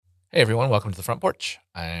Hey everyone, welcome to the Front Porch.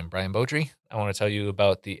 I'm Brian Beaudry. I want to tell you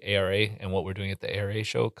about the ARA and what we're doing at the ARA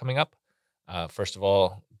show coming up. First of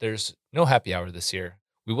all, there's no happy hour this year.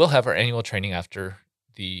 We will have our annual training after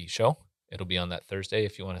the show. It'll be on that Thursday.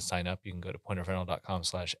 If you want to sign up, you can go to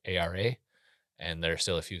pointofrental.com/ARA, and there are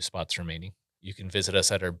still a few spots remaining. You can visit us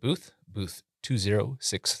at our booth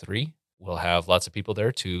 2063. We'll have lots of people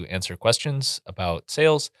there to answer questions about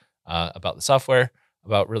sales, about the software,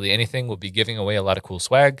 about really anything. We'll be giving away a lot of cool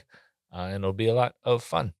swag, and it'll be a lot of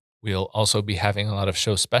fun. We'll also be having a lot of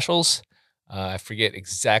show specials. I forget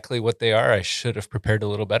exactly what they are. I should have prepared a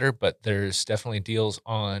little better, but there's definitely deals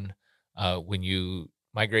on when you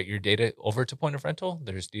migrate your data over to Point of Rental.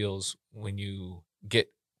 There's deals when you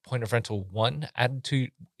get Point of Rental 1 added to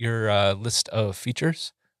your list of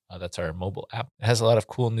features. That's our mobile app. It has a lot of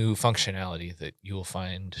cool new functionality that you will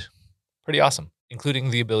find pretty awesome,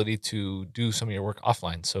 including the ability to do some of your work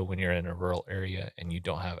offline. So when you're in a rural area and you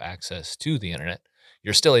don't have access to the internet,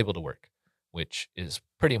 you're still able to work, which is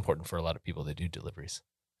pretty important for a lot of people that do deliveries.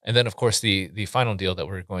 And then, of course, the final deal that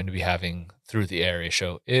we're going to be having through the ARA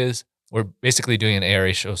show is we're basically doing an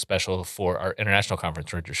ARA show special for our international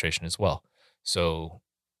conference registration as well. So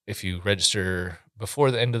if you register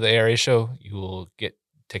before the end of the ARA show, you will get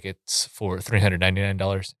tickets for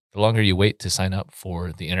 $399. The longer you wait to sign up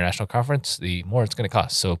for the international conference, the more it's going to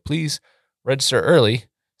cost. So please register early,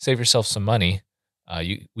 save yourself some money.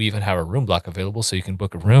 We even have a room block available, so you can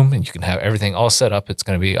book a room and you can have everything all set up. It's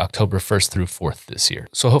going to be October 1st through 4th this year.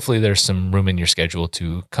 So hopefully there's some room in your schedule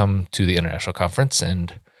to come to the international conference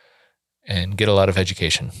and get a lot of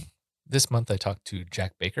education. This month I talked to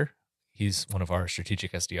Jack Baker. He's one of our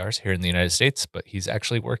strategic SDRs here in the United States, but he's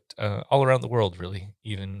actually worked all around the world, really,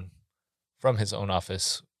 even from his own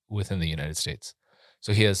office within the United States.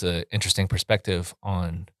 So he has an interesting perspective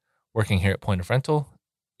on working here at Point of Rental,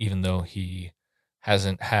 even though he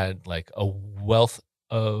hasn't had like a wealth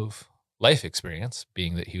of life experience,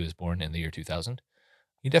 being that he was born in the year 2000.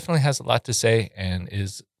 He definitely has a lot to say and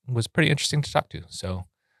was pretty interesting to talk to. So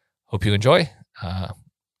hope you enjoy.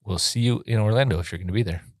 We'll see you in Orlando if you're going to be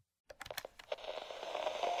there.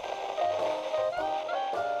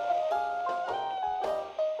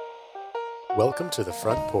 Welcome to the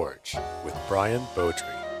Front Porch with Brian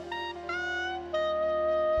Beaudry.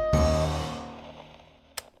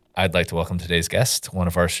 I'd like to welcome today's guest, one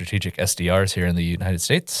of our strategic SDRs here in the United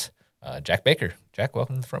States, Jack Baker. Jack,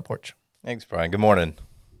 welcome to the Front Porch. Thanks, Brian. Good morning.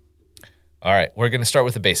 All right, we're going to start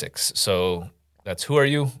with the basics. So that's who are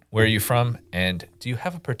you, where are you from, and do you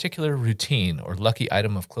have a particular routine or lucky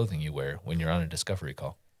item of clothing you wear when you're on a discovery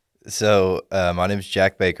call? So my name is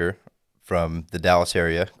Jack Baker from the Dallas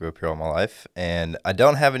area. Grew up here all my life. And I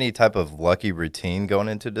don't have any type of lucky routine going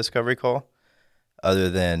into discovery call other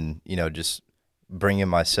than, just bringing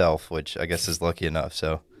myself, which I guess is lucky enough.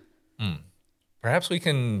 So Perhaps we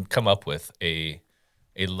can come up with a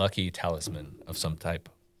lucky talisman of some type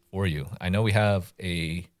for you. I know we have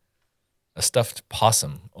a stuffed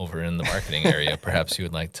possum over in the marketing area. Perhaps you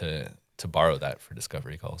would like to borrow that for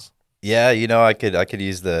discovery calls. Yeah, I could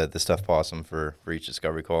use the stuffed possum for each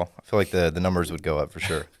discovery call. I feel like the numbers would go up for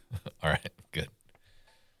sure. All right, good.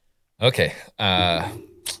 Okay,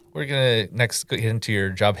 we're gonna next get into your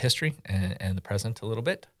job history and the present a little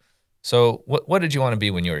bit. So, what did you want to be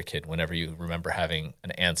when you were a kid? Whenever you remember having an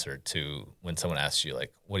answer to when someone asks you,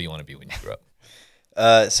 like, what do you want to be when you grew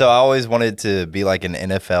up? So I always wanted to be like an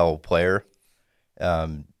NFL player.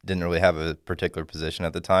 Didn't really have a particular position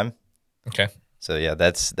at the time. Okay. So yeah,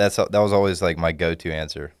 that was always like my go-to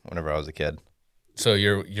answer whenever I was a kid. So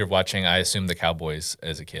you're watching, I assume, the Cowboys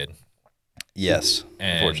as a kid. Yes,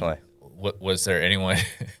 And unfortunately. was there anyone?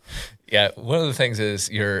 Yeah, one of the things is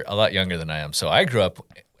you're a lot younger than I am. So I grew up,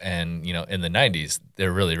 and in the '90s,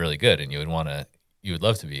 they're really, really good, and you would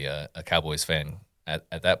love to be a Cowboys fan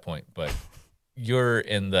at that point. But you're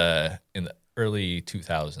in the early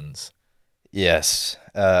 2000s. Yes,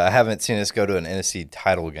 I haven't seen us go to an NFC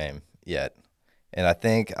title game yet, and I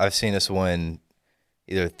think I've seen us win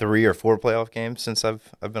either 3 or 4 playoff games since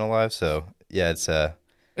I've been alive. So yeah,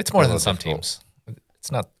 It's more than some teams.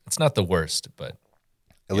 It's not the worst, but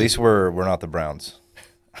at least we're not the Browns.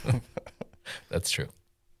 that's true.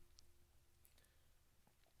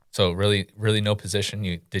 So really, really no position.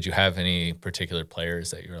 Did you have any particular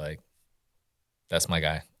players that you were like, that's my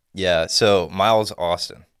guy? Yeah, so Miles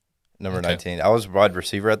Austin, number Okay. 19. I was wide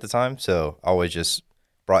receiver at the time, so I always just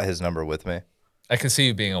brought his number with me. I can see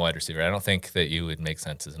you being a wide receiver. I don't think that you would make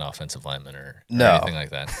sense as an offensive lineman or No. anything like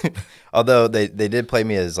that. Although they did play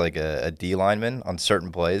me as like a D lineman on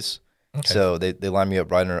certain plays. Okay. So they lined me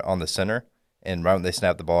up right on the center, and right when they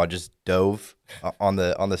snapped the ball, I just dove on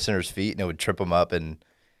the center's feet, and it would trip him up and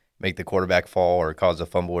make the quarterback fall or cause a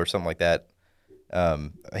fumble or something like that. A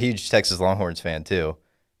huge Texas Longhorns fan too.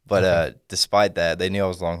 But Okay. despite that, they knew I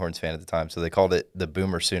was a Longhorns fan at the time, so they called it the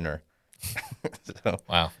Boomer Sooner. So,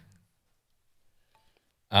 Wow.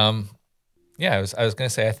 Um, yeah, I was gonna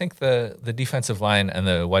say I think the defensive line and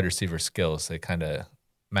the wide receiver skills, they kind of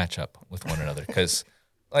match up with one another because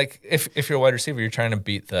like if you're a wide receiver, you're trying to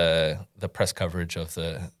beat the press coverage of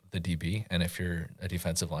the DB, and if you're a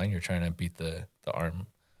defensive line, you're trying to beat the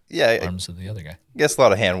yeah, I arms of the other guy. guess a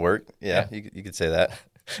lot of handwork. Yeah, Yeah. you could say that.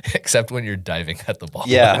 Except when you're diving at the ball.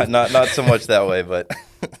 Yeah, not so much that way, but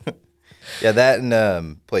yeah, that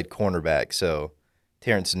and played cornerback. So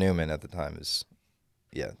Terrence Newman at the time is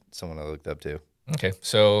someone I looked up to. Okay,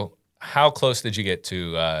 so how close did you get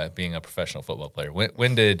to being a professional football player?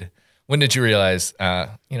 When did you realize,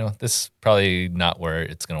 this is probably not where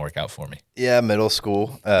it's going to work out for me? Yeah, middle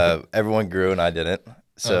school. Everyone grew and I didn't.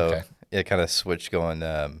 So Okay. it kind of switched going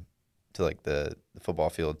to like the football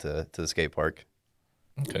field to the skate park.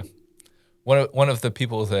 Okay. One of the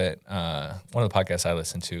people that one of the podcasts I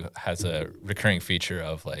listen to has a recurring feature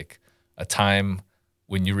of like a time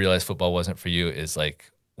when you realized football wasn't for you is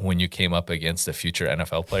like when you came up against a future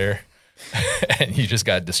NFL player and you just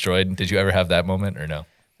got destroyed. Did you ever have that moment or no?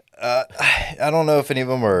 I don't know if any of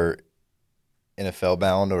them are NFL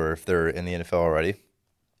bound or if they're in the NFL already.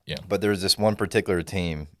 Yeah. But there was this one particular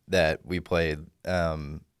team that we played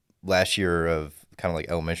last year of kind of like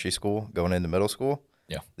elementary school going into middle school.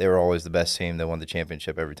 Yeah. They were always the best team. They won the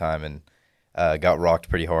championship every time and got rocked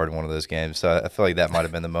pretty hard in one of those games. So I feel like that might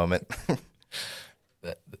have been the moment.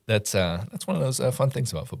 That's one of those fun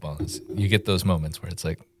things about football is you get those moments where it's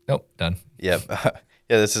like, nope, done. Yep.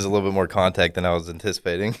 Yeah, this is a little bit more contact than I was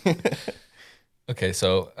anticipating. Okay,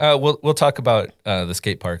 so we'll talk about the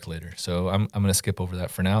skate park later. So I'm going to skip over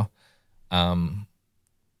that for now.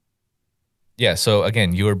 Yeah. So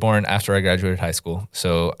again, you were born after I graduated high school.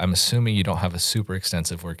 So I'm assuming you don't have a super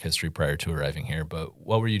extensive work history prior to arriving here. But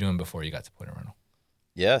what were you doing before you got to Point Rental?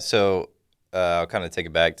 Yeah, so I'll kind of take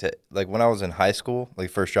it back to like when I was in high school. Like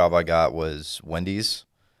first job I got was Wendy's.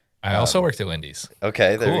 I also worked at Wendy's.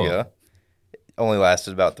 Okay, there Cool. you go. Only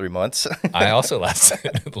lasted about 3 months. I also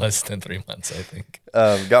lasted less than 3 months, I think.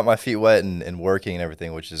 Got my feet wet and working and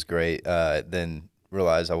everything, which is great. Then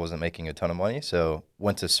realized I wasn't making a ton of money, so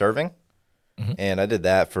went to serving, and I did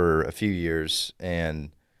that for a few years.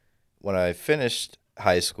 And when I finished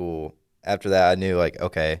high school, after that, I knew like,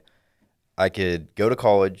 okay, I could go to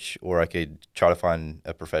college or I could try to find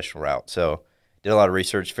a professional route. So did a lot of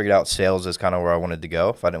research, figured out sales is kind of where I wanted to go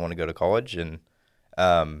if I didn't want to go to college, and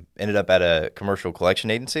ended up at a commercial collection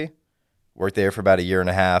agency. Worked there for about a year and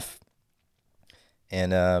a half,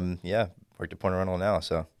 and worked at Point Rental now.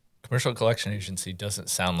 So Commercial collection agency doesn't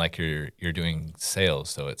sound like you're doing sales,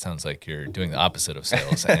 so it sounds like you're doing the opposite of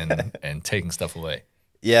sales and taking stuff away.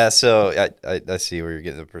 yeah, so I see where you're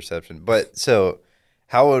getting the perception. But so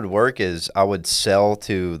how it would work is I would sell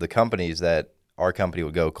to the companies that our company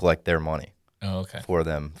would go collect their money Oh, okay. for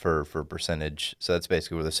them for percentage. So that's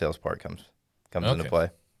basically where the sales part comes into Okay. play.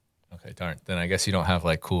 Okay, darn. Then I guess you don't have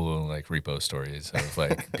like cool like repo stories of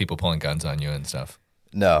like people pulling guns on you and stuff.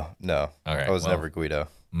 No. All right, I was well, never Guido.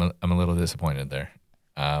 I'm a little disappointed there.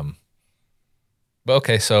 But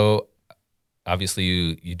okay, so obviously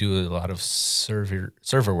you do a lot of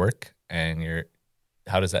server work, and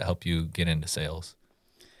how does that help you get into sales?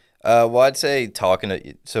 Well, I'd say talking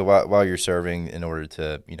to so while you're serving, in order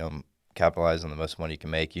to capitalize on the most money you can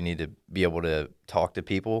make, you need to be able to talk to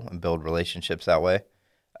people and build relationships that way.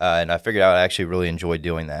 And I figured out I actually really enjoyed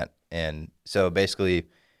doing that. And so basically,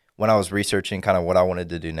 when I was researching kind of what I wanted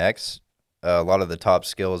to do next, a lot of the top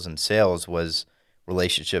skills in sales was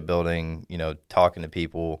relationship building, talking to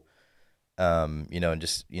people, and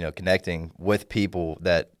just, connecting with people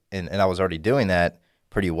and I was already doing that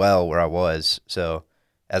pretty well where I was. So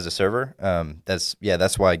as a server, that's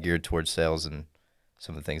why I geared towards sales and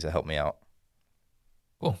some of the things that helped me out.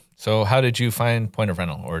 Cool. So how did you find Point of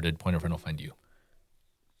Rental, or did Point of Rental find you?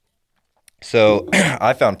 So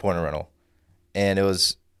I found Point of Rental, and it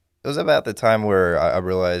was about the time where I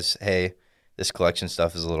realized, hey, this collection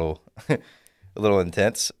stuff is a little a little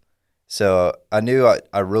intense. So I knew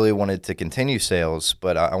I really wanted to continue sales,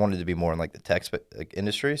 but I wanted to be more in like the tech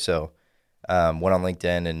industry. So went on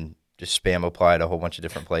LinkedIn and just spam applied a whole bunch of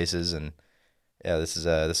different places, and yeah, this is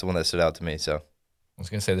the one that stood out to me. So I was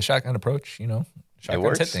gonna say the shotgun approach. Shotguns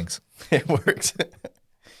works. hit things. it works.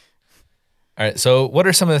 All right. So, what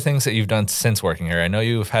are some of the things that you've done since working here? I know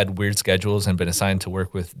you've had weird schedules and been assigned to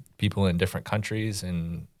work with people in different countries,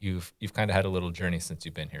 and you've kind of had a little journey since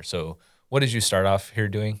you've been here. So, what did you start off here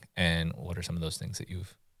doing, and what are some of those things that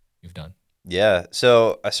you've done? Yeah.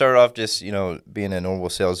 So I started off just, being a normal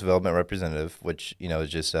sales development representative, which, is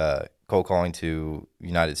just cold calling to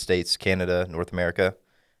United States, Canada, North America.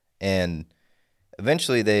 And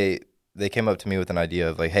eventually they came up to me with an idea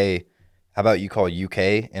of like, hey, how about you call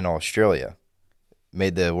UK and Australia?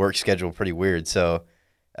 Made the work schedule pretty weird. So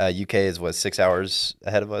UK is what, 6 hours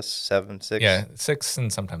ahead of us? 7, 6? Yeah, 6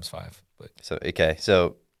 and sometimes 5. But So, okay.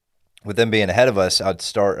 So with them being ahead of us, I'd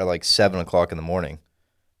start at like 7 o'clock in the morning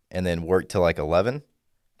and then work till like 11.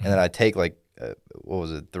 And then I'd take like, what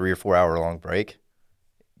was it, 3 or 4 hour long break,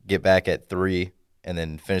 get back at 3, and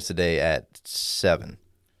then finish the day at 7.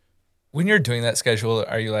 when you're doing that schedule,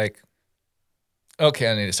 are you like,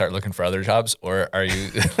 okay, I need to start looking for other jobs, or are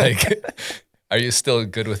you like, are you still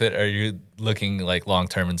good with it? Are you looking like long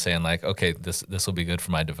term and saying like, okay, this will be good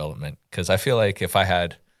for my development? Because I feel like if I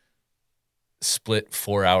had split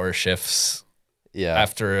 4-hour shifts Yeah.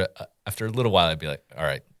 after a little while, I'd be like, all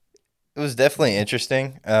right, It was definitely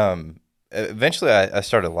interesting. Eventually, I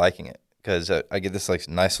started liking it because I get this like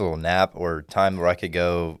nice little nap or time where I could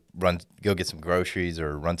go get some groceries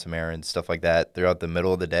or run some errands, stuff like that throughout the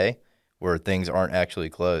middle of the day where things aren't actually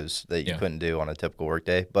closed that you Yeah. couldn't do on a typical work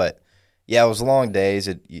day. But yeah, it was long days.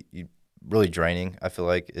 You really draining, I feel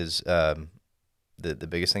like, is the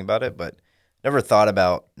biggest thing about it. But never thought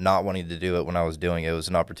about not wanting to do it when I was doing it. It was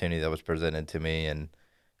an opportunity that was presented to me and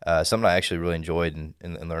something I actually really enjoyed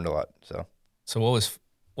and learned a lot. So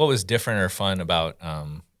what was different or fun about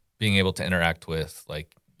being able to interact with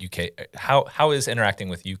like UK? How is interacting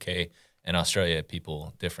with UK and Australia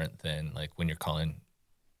people different than like when you're calling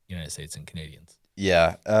United States and Canadians?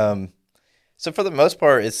 Yeah. So for the most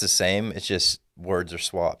part, it's the same. It's just words are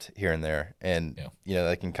swapped here and there, and Yeah.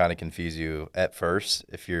 that can kind of confuse you at first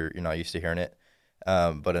if you're not used to hearing it.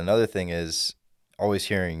 But another thing is always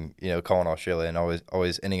hearing calling Australia and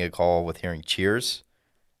always ending a call with hearing cheers.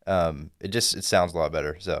 It sounds a lot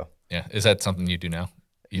better. So Yeah, is that something you do now?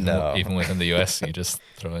 No. Even within the U.S., you just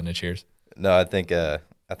throw in a cheers. no, I think that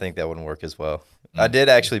wouldn't work as well. I Mm. did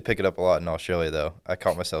actually pick it up a lot in Australia though. I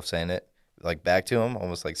caught myself saying it like back to him,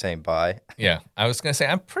 almost like saying bye. Yeah, I was gonna say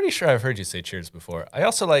I'm pretty sure I've heard you say cheers before. I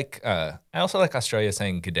also like Australia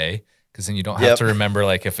saying good day because then you don't have Yep. to remember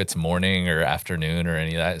like if it's morning or afternoon or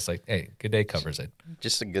any of that. It's like, hey, good day covers it.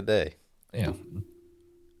 Just a good day. Yeah.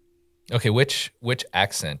 Okay, which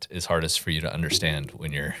accent is hardest for you to understand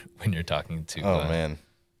when you're talking to Oh man.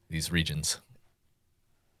 these regions?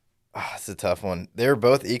 It's a tough one. They're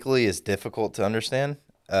both equally as difficult to understand,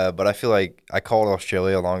 but I feel like I called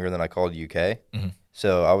Australia longer than I called UK. Mhm.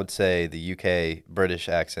 So I would say the UK British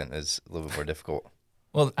accent is a little bit more difficult.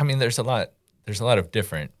 Well, I mean, there's a lot of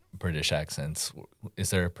different British accents. Is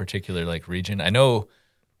there a particular like region? I know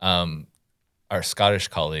our Scottish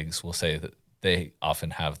colleagues will say that they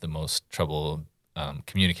often have the most trouble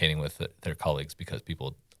communicating with their colleagues because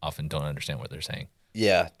people often don't understand what they're saying.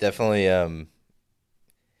 Yeah, definitely. I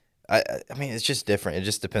mean, it's just different. It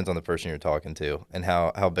just depends on the person you're talking to and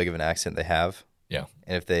how big of an accent they have, Yeah.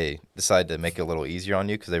 and if they decide to make it a little easier on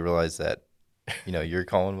you because they realize that you're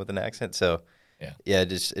calling with an accent. So Yeah. yeah, it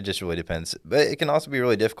just really depends. But it can also be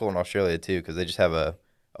really difficult in Australia too because they just have a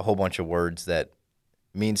whole bunch of words that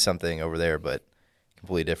mean something over there, but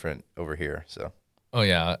completely different over here. So Oh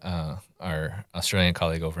yeah. Our Australian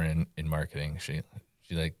colleague over in marketing, she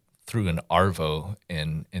like threw an arvo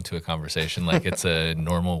into a conversation like it's a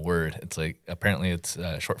normal word. It's like apparently it's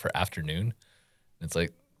short for afternoon. It's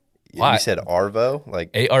like you said Arvo,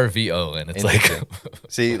 like ARVO, and it's like interesting.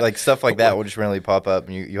 See, like stuff like that will just randomly pop up,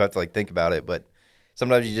 and you have to like think about it. But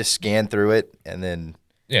sometimes you just scan through it, and then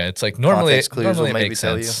yeah, it's like normally Context clues will it maybe makes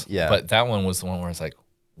tell you. sense. Yeah. But that one was the one where it's like,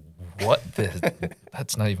 what the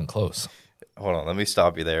that's not even close. hold on, let me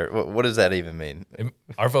stop you there. What does that even mean?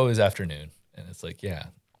 Arvo is afternoon. And it's like, yeah.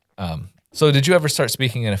 So did you ever start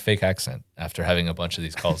speaking in a fake accent after having a bunch of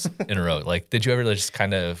these calls in a row? Like, did you ever just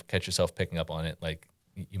kind of catch yourself picking up on it? Like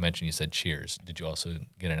you mentioned, you said cheers. Did you also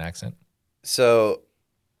get an accent? So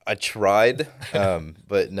I tried,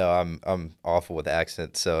 but no, I'm awful with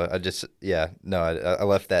accents. So I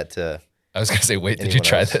left that to I was gonna say, wait, did you anyone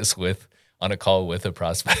try else. this on a call with a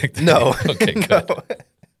prospect? No. Okay, good. No.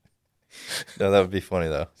 No, that would be funny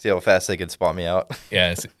though. See how fast they could spot me out.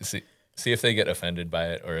 Yeah, see if they get offended by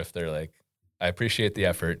it or if they're like, I appreciate the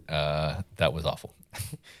effort. That was awful.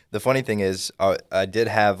 The funny thing is, I did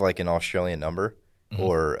have like an Australian number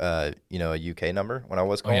or a UK number when I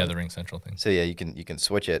was Oh calling. yeah, the Ring Central thing. So yeah, you can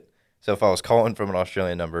switch it. So if I was calling from an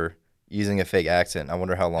Australian number using a fake accent, I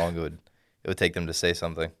wonder how long it would take them to say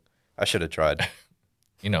something. I should have tried.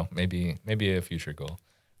 Maybe a future goal.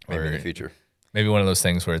 Maybe in Or the future. maybe one of those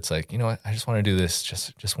things where it's like, you know what, I just want to do this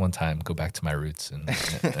just one time, go back to my roots and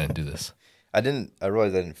do this. I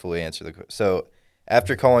realized I didn't fully answer the question. So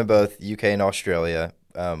after calling both UK and Australia,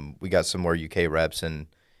 we got some more UK reps and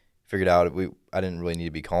figured out I didn't really need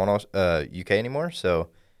to be calling UK anymore. So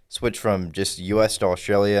switched from just US to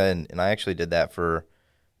Australia, and I actually did that for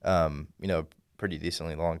pretty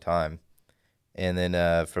decently long time. And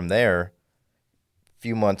then from there, a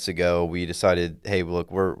few months ago, we decided, hey, look,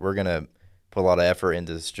 we're gonna put a lot of effort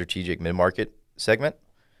into the strategic mid market segment,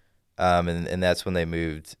 and that's when they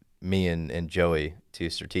moved me and Joey to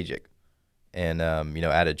strategic, and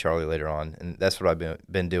added Charlie later on, and that's what I've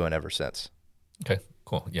been doing ever since. Okay,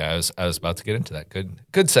 cool. Yeah, I was about to get into that.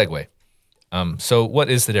 Good segue. So what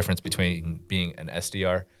is the difference between being an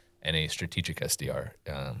SDR and a strategic SDR?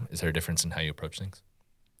 Is there a difference in how you approach things?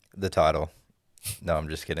 The title. No, I'm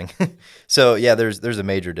just kidding. So yeah, there's a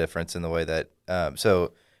major difference in the way that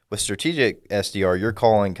so with strategic SDR, you're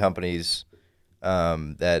calling companies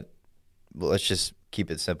that, well, let's just keep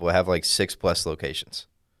it simple, have like 6+ locations.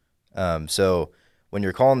 So when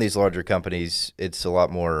you're calling these larger companies, it's a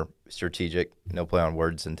lot more strategic. No play on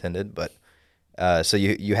words intended, but so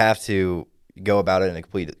you have to go about it in a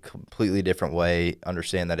completely different way.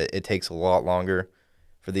 Understand that it takes a lot longer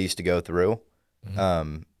for these to go through.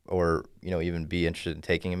 Or even be interested in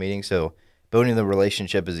taking a meeting. So building the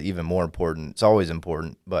relationship is even more important. It's always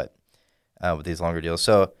important, but with these longer deals.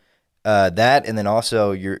 So that, and then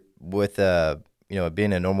also you're with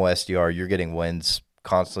being a normal SDR, you're getting wins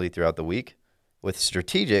constantly throughout the week. With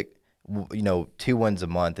strategic, 2 wins a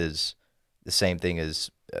month is the same thing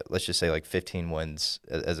as let's just say like 15 wins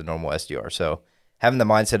as a normal SDR. So having the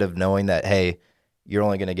mindset of knowing that, hey, you're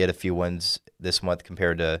only going to get a few wins this month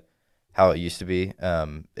compared to how it used to be,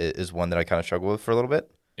 is one that I kind of struggle with for a little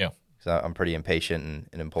bit. Yeah. So I'm pretty impatient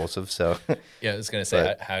and impulsive. So yeah, I was gonna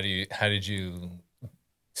say, how did you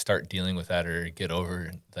start dealing with that or get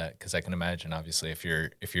over that? Because I can imagine, obviously, if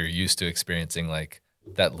you're used to experiencing like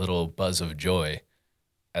that little buzz of joy,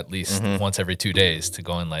 at least once every 2 days, to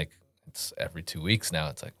going like it's every 2 weeks now.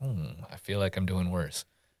 It's like, I feel like I'm doing worse.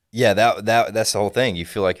 Yeah, that's the whole thing. You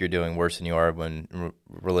feel like you're doing worse than you are when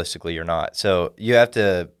realistically you're not. So you have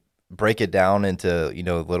to break it down into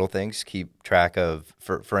little things. Keep track of,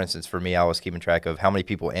 for instance, for me, I was keeping track of how many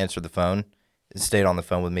people answered the phone and stayed on the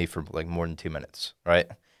phone with me for like more than 2 minutes. Right?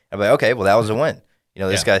 I'm like, okay, well that was a win.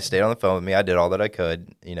 This guy stayed on the phone with me. I did all that I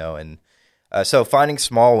could. And so finding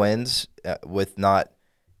small wins with not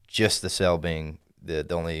just the sale being the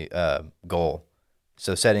only goal.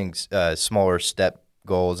 So setting smaller step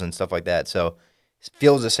goals and stuff like that. So it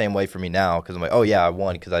feels the same way for me now because I'm like, oh yeah, I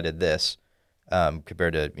won because I did this.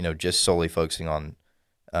 Compared to just solely focusing on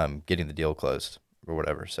getting the deal closed or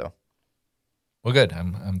whatever. So, well, good.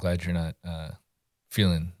 I'm glad you're not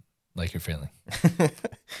feeling like you're feeling.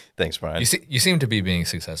 Thanks, Brian. You seem to be being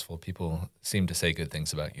successful. People seem to say good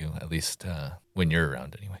things about you, at least when you're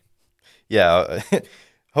around, anyway. Yeah,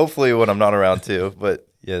 hopefully when I'm not around too. But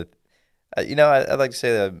yeah, I'd like to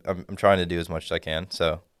say that I'm trying to do as much as I can.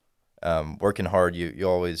 So, working hard, you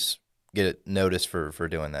always get it noticed for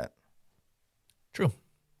doing that. True.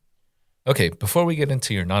 Okay, before we get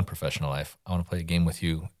into your non-professional life, I want to play a game with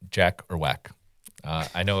you, Jack or Whack.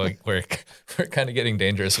 I know we're kind of getting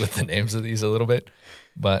dangerous with the names of these a little bit,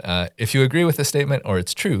 but if you agree with the statement or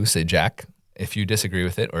it's true, say Jack. If you disagree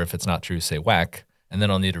with it or if it's not true, say Whack, and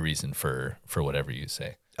then I'll need a reason for whatever you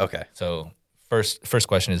say. Okay. So first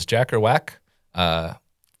question is Jack or Whack?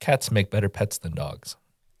 Cats make better pets than dogs.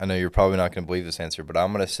 I know you're probably not going to believe this answer, but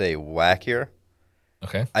I'm going to say Whack here.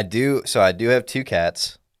 Okay. I do have 2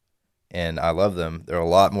 cats, and I love them. They're a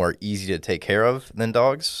lot more easy to take care of than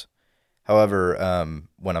dogs. However,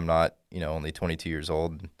 when I'm not, only 22 years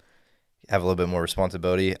old, and have a little bit more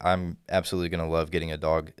responsibility, I'm absolutely going to love getting a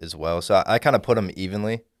dog as well. So I kind of put them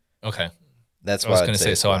evenly. Okay. That's why I was going to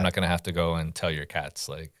say, so I'm not going to have to go and tell your cats,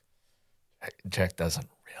 like, Jack doesn't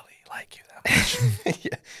really like you that much.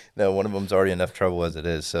 Yeah. No, one of them's already enough trouble as it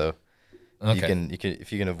is. So okay. you can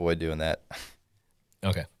if you can avoid doing that.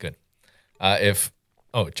 Okay, good.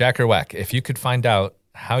 Jack or Whack, if you could find out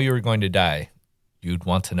how you were going to die, you'd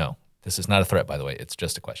want to know. This is not a threat, by the way. It's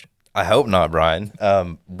just a question. I hope not, Brian.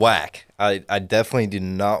 Whack. I definitely do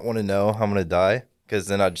not want to know how I'm going to die because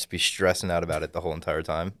then I'd just be stressing out about it the whole entire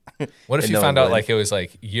time. What if you found out like it was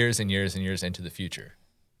like years and years and years into the future?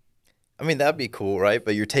 I mean, that'd be cool, right?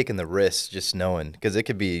 But you're taking the risk just knowing because it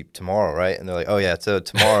could be tomorrow, right? And they're like, oh, yeah, so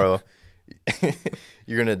tomorrow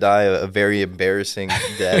you're going to die a very embarrassing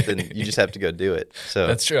death and you just have to go do it. So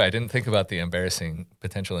that's true. I didn't think about the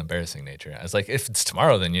potential embarrassing nature. I was like, if it's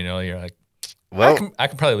tomorrow, then, you're like, well, I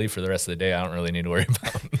can probably leave for the rest of the day. I don't really need to worry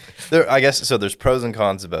about it. I guess, so there's pros and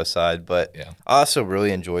cons to both sides, but yeah. I also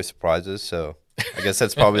really enjoy surprises. So I guess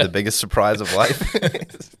that's probably the biggest surprise of life.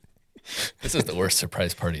 This is the worst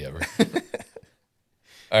surprise party ever.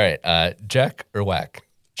 All right, Jack or whack?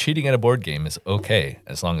 Cheating at a board game is okay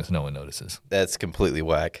as long as no one notices. That's completely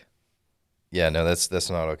whack. Yeah, no, that's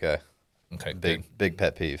not okay. Okay, Big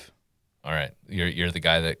pet peeve. All right, you're the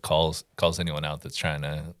guy that calls anyone out that's trying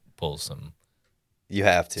to pull some. You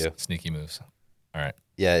have to. Sneaky moves. All right.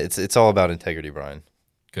 Yeah, it's all about integrity, Brian.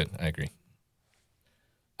 Good, I agree.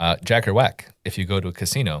 Jack or whack? If you go to a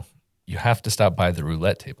casino, you have to stop by the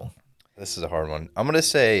roulette table. This is a hard one. I'm gonna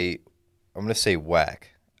say whack.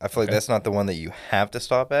 I feel like that's not the one that you have to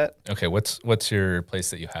stop at. Okay, what's your place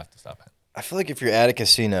that you have to stop at? I feel like if you're at a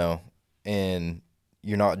casino and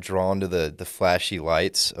you're not drawn to the flashy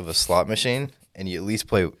lights of a slot machine, and you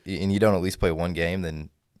don't at least play one game, then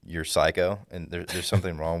you're psycho, and there's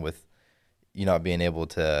something wrong with you not being able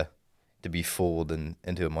to be fooled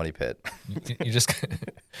into a money pit. You just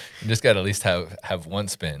got to at least have one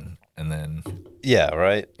spin, and then yeah,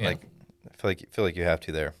 right. Yeah. Like I feel like you have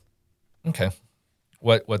to there. Okay.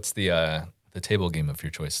 What's the table game of your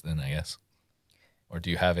choice then, I guess? Or do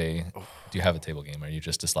you have a table game? Or are you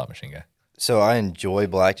just a slot machine guy? So I enjoy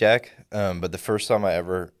blackjack, but the first time I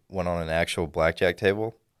ever went on an actual blackjack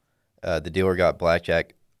table, the dealer got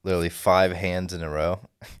blackjack literally 5 hands in a row.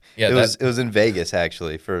 Yeah, it was in Vegas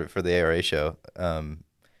actually for the ARA show.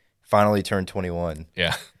 Finally turned 21.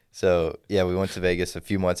 Yeah. So yeah, we went to Vegas a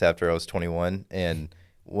few months after I was 21 and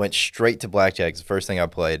went straight to blackjack. It's the first thing I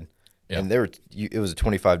played. Yeah. And it was a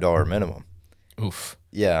 $25 minimum. Oof.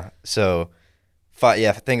 Yeah. So,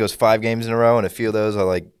 I think it was 5 games in a row, and a few of those I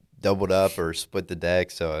like doubled up or split the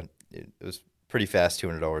deck. So it was pretty fast.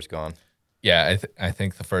 $200 gone. Yeah, I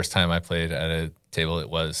think the first time I played at a table, it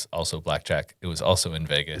was also blackjack. It was also in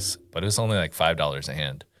Vegas, but it was only like $5 a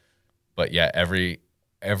hand. But yeah, every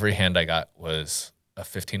hand I got was a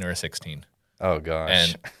 15 or a 16. Oh gosh!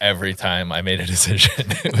 And every time I made a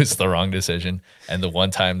decision, it was the wrong decision. And the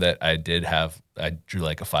one time that I drew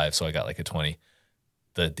like a 5, so I got like a 20.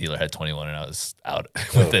 The dealer had 21, and I was out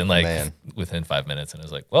within 5 minutes. And I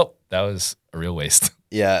was like, well, that was a real waste.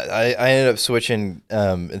 Yeah, I ended up switching.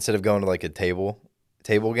 Instead of going to like a table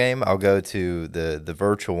game, I'll go to the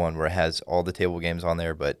virtual one where it has all the table games on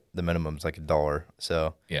there, but the minimum's like $1.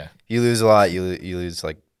 So yeah, if you lose a lot, you lose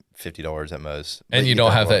like $50 at most. And you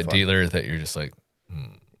don't have that dealer that you're just like,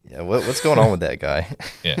 yeah, what's going on with that guy?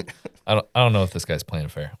 Yeah, I don't know if this guy's playing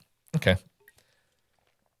fair. Okay,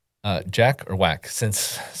 Jack or whack?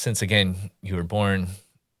 Since again you were born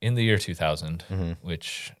in the year 2000,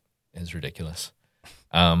 which is ridiculous.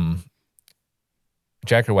 Jack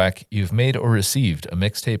or whack? You've made or received a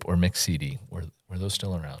mixtape or mix CD. Were those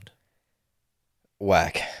still around?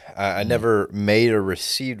 Whack. I never made or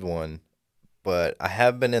received one. But I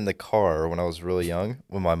have been in the car when I was really young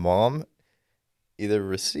when my mom either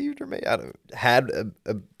received or had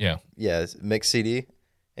a mixed CD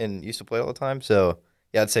and used to play all the time. So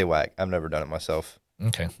yeah, I'd say whack. I've never done it myself.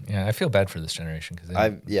 Okay, yeah, I feel bad for this generation because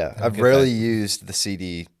I've rarely used the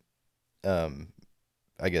CD.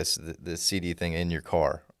 I guess the CD thing in your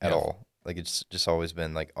car at all. Like it's just always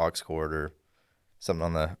been like aux cord or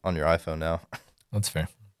something on your iPhone now. That's fair.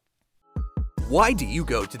 Why do you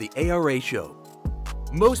go to the ARA show?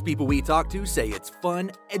 Most people we talk to say it's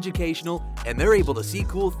fun, educational, and they're able to see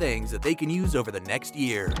cool things that they can use over the next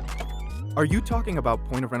year. Are you talking about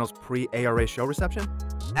Point of Rental's pre-ARA show reception?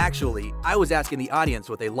 Actually, I was asking the audience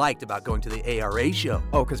what they liked about going to the ARA show.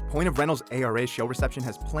 Oh, because Point of Rental's ARA show reception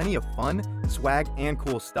has plenty of fun, swag, and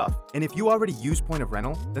cool stuff. And if you already use Point of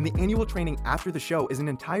Rental, then the annual training after the show is an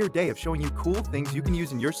entire day of showing you cool things you can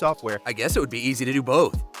use in your software. I guess it would be easy to do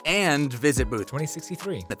both. And visit booth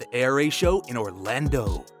 2063 at the ARA show in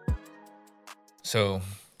Orlando. So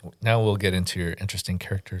now we'll get into your interesting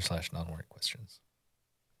character / non-work questions.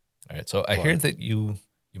 All right, so I hear that you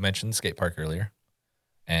mentioned the skate park earlier.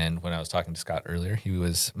 And when I was talking to Scott earlier, he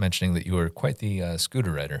was mentioning that you were quite the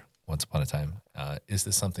scooter rider once upon a time. Is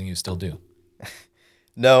this something you still do?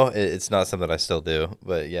 No, it's not something I still do.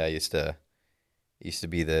 But yeah, I used to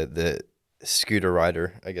be the scooter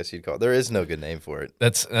rider, I guess you'd call it. There is no good name for it.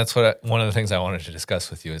 That's one of the things I wanted to discuss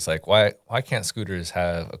with you. Is like why can't scooters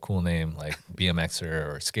have a cool name like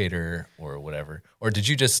BMXer or skater or whatever? Or did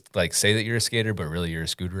you just like say that you're a skater, but really you're a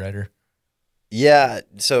scooter rider? Yeah.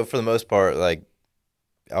 So for the most part, like,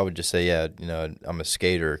 I would just say, I'm a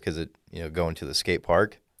skater because going to the skate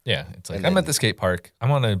park. Yeah, it's like I'm at the skate park. I'm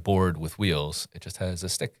on a board with wheels. It just has a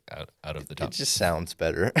stick out of the top. It just sounds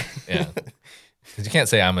better. Yeah, because you can't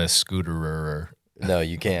say I'm a scooterer. No,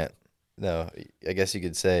 you can't. No, I guess you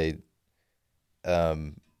could say.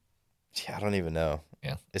 I don't even know.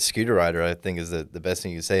 Yeah. A scooter rider, I think, is the best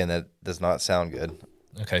thing you can say, and that does not sound good.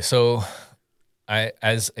 Okay, so I,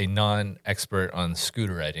 as a non-expert on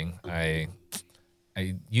scooter riding, I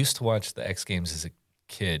used to watch the X Games as a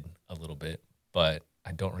kid a little bit, but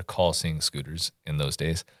I don't recall seeing scooters in those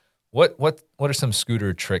days. What are some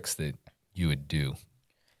scooter tricks that you would do?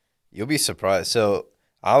 You'll be surprised. So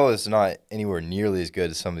I was not anywhere nearly as good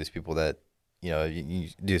as some of these people that, you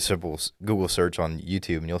do a simple Google search on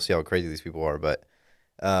YouTube and you'll see how crazy these people are. But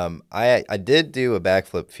I did do a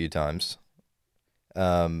backflip a few times.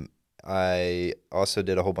 I also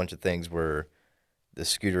did a whole bunch of things where the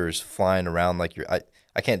scooter is flying around like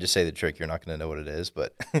I can't just say the trick. You're not going to know what it is,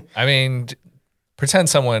 but I mean, pretend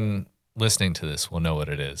someone listening to this will know what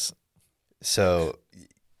it is. so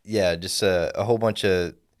yeah, just a whole bunch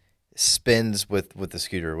of spins with the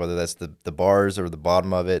scooter, whether that's the bars or the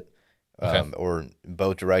bottom of it, or in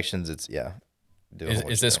both directions. It's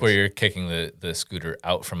Is this where you're kicking the scooter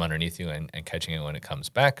out from underneath you and catching it when it comes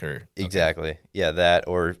back, or exactly? Yeah, that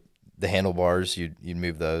or the handlebars. You'd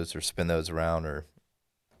move those or spin those around or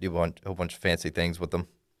do a whole bunch of fancy things with them.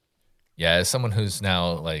 Yeah, as someone who's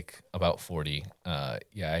now like about 40,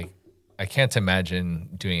 I can't imagine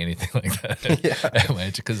doing anything like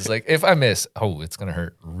that. Because it's like if I miss, it's gonna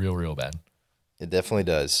hurt real bad. It definitely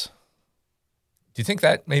does. Do you think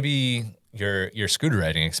that maybe your scooter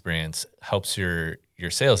riding experience helps your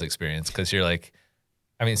sales experience? Because you're like,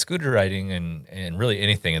 I mean, scooter riding and really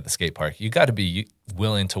anything at the skate park, you got to be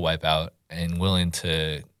willing to wipe out and willing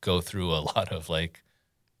to go through a lot of like,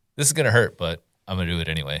 this is gonna hurt, but I'm gonna do it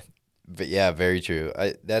anyway. But yeah, very true.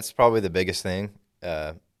 That's probably the biggest thing.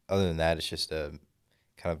 Other than that, it's just a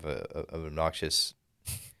kind of a obnoxious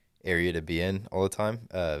area to be in all the time.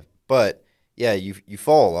 But yeah, you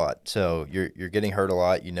fall a lot, so you're getting hurt a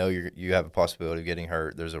lot. You have a possibility of getting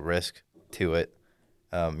hurt. There's a risk to it.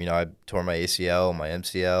 I tore my ACL, my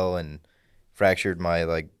MCL, and fractured my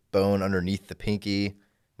like bone underneath the pinky.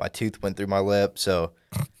 My tooth went through my lip, so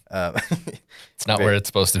it's not where it's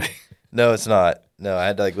supposed to be. No, it's not. No, I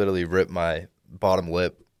had to like literally rip my bottom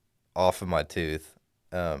lip off of my tooth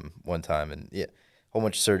one time, and yeah, a whole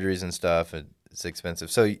bunch of surgeries and stuff, and it's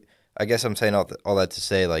expensive. So I guess I'm saying all that to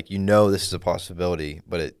say, like, this is a possibility,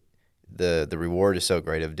 but the reward is so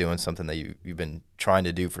great of doing something that you've been trying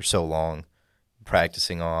to do for so long,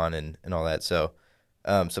 practicing on and all that. So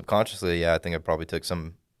subconsciously, yeah, I think I probably took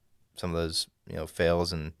some of those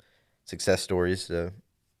fails and success stories to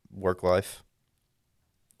work life.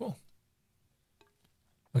 Cool.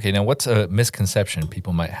 Okay, now what's a misconception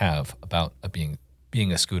people might have about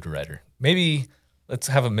being a scooter rider? Maybe let's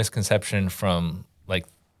have a misconception from like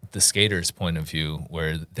the skater's point of view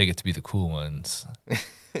where they get to be the cool ones.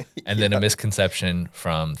 And then a misconception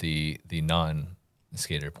from the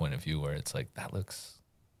non-skater point of view where it's like, that looks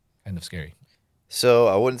kind of scary. So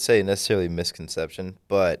I wouldn't say necessarily misconception,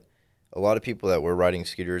 but a lot of people that were riding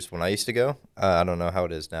scooters when I used to go, I don't know how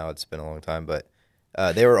it is now. It's been a long time, but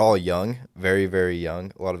they were all young, very, very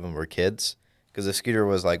young. A lot of them were kids because the scooter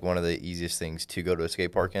was like one of the easiest things to go to a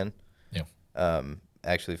skate park in. Yeah.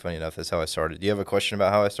 Actually, funny enough, that's how I started. Do you have a question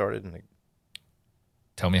about how I started?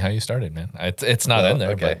 Tell me how you started, man. It's not in there,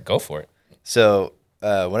 okay. But go for it. So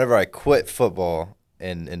whenever I quit football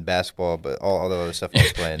and basketball, but all the other stuff I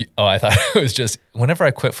was playing. I thought it was just whenever I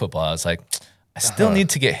quit football, I was like, I still need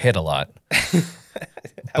to get hit a lot. How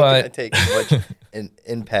can I take as much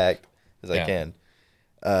impact as I can?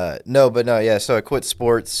 No. So I quit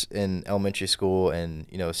sports in elementary school and,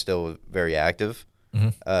 still very active.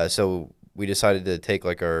 Mm-hmm. So we decided to take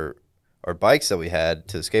like our bikes that we had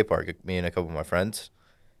to the skate park, me and a couple of my friends.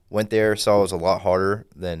 Went there, saw it was a lot harder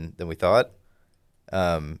than we thought.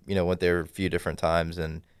 Went there a few different times.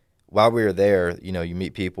 And while we were there, you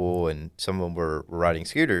meet people and some of them were riding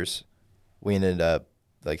scooters. We ended up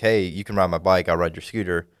like, hey, you can ride my bike, I'll ride your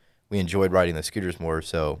scooter. We enjoyed riding the scooters more,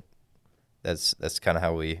 so that's kind of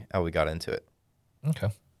how we got into it. Okay.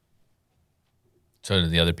 So did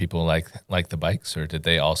the other people like the bikes, or did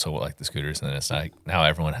they also like the scooters? And then it's like now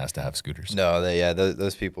everyone has to have scooters. No,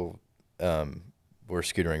 those people were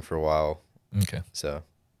scootering for a while. Okay. So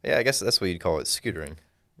yeah, I guess that's what you'd call it, scootering.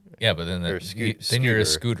 Yeah, but then then you're a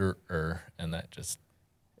scooterer, and that just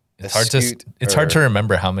it's A hard to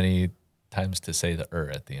remember how many times to say the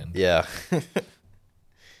at the end. Yeah.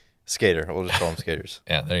 Skater. We'll just call them skaters.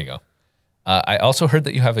 Yeah, there you go. I also heard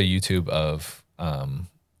that you have a YouTube of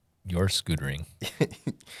your scootering.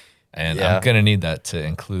 And Yeah. I'm going to need that to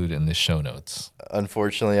include in the show notes.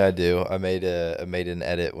 Unfortunately, I do. I made an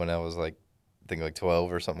edit when I was like, I think like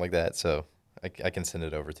 12 or something like that. So I can send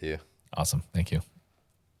it over to you. Awesome. Thank you.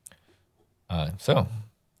 So,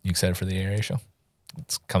 you excited for the ARA show?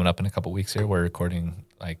 It's coming up in a couple weeks here. We're recording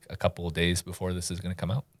like a couple of days before this is going to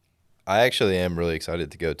come out. I actually am really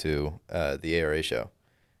excited to go to the ARA show.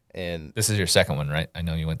 And This is your second one, right? I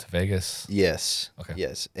know you went to Vegas. yes, Okay.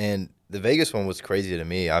 yes. And the Vegas one was crazy to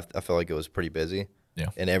me. I felt like it was pretty busy. Yeah.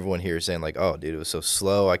 And everyone here is saying like, oh, dude, it was so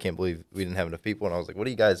slow. I can't believe we didn't have enough people. And I was like, what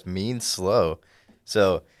do you guys mean slow?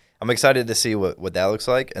 So I'm excited to see what that looks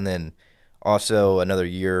like. And then also another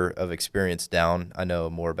year of experience down. I know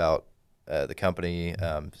more about the company,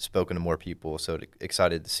 spoken to more people. So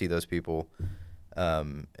excited to see those people.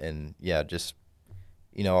 And yeah, just,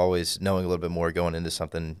 always knowing a little bit more going into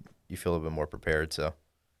something, you feel a little bit more prepared. So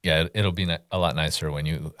Yeah, it'll be a lot nicer when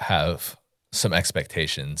you have some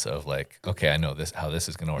expectations of like, okay, I know how this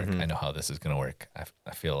is going to work. Mm-hmm. I know how this is going to work.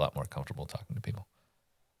 I feel a lot more comfortable talking to people.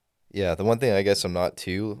 yeah, the one thing I guess I'm not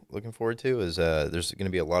too looking forward to is there's going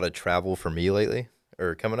to be a lot of travel for me lately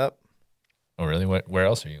or coming up. Oh, really? Where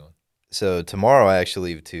else are you going? So tomorrow I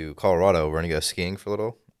actually leave to Colorado. We're going to go skiing for a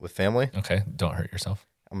little with family. Okay, don't hurt yourself.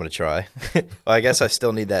 I'm going to try. Well, I guess I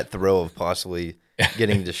still need that thrill of possibly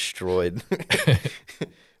getting destroyed.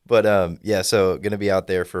 But yeah, so going to be out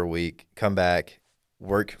there for a week, come back,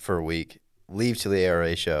 work for a week, leave to the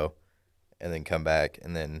ARA show, and then come back.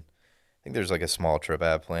 And then I think there's like a small trip I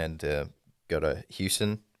have planned to go to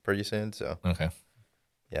Houston pretty soon. So Okay.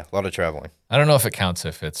 yeah, a lot of traveling. I don't know if it counts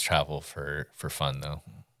if it's travel for fun though.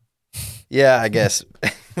 Yeah, I guess.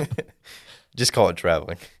 Just call it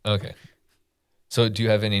traveling. Okay. So do you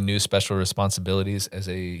have any new special responsibilities as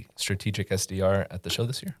a strategic SDR at the show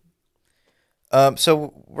this year?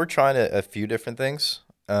 So we're trying a few different things.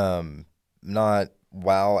 Not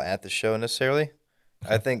while at the show necessarily.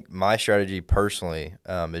 I think my strategy personally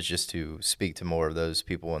is just to speak to more of those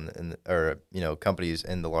people or companies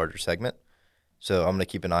in the larger segment. So I'm going to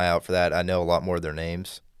keep an eye out for that. I know a lot more of their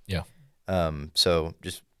names. Yeah. So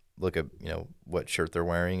just look at what shirt they're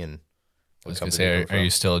wearing and. I was going to say, are you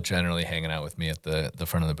still generally hanging out with me at the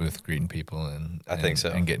front of the booth, greeting people I think so.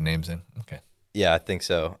 And getting names in? Okay. Yeah, I think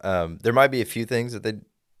so. There might be a few things that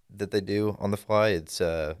they do on the fly. It's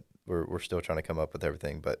we're still trying to come up with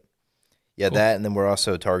everything, but yeah, cool. That, and then we're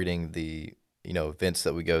also targeting the events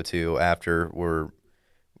that we go to after we're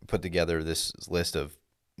put together this list of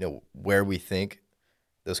where we think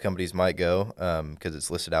those companies might go because it's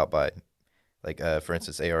listed out by like for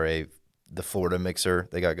instance ARA, the Florida mixer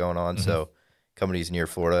they got going on. Mm-hmm. So companies near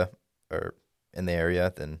Florida or in the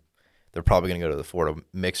area, then they're probably going to go to the Florida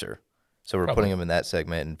mixer. So we're putting them in that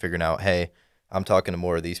segment and figuring out, hey, I'm talking to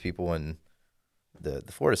more of these people in the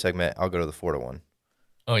Florida segment. I'll go to the Florida one.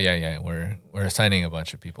 Oh yeah. We're assigning a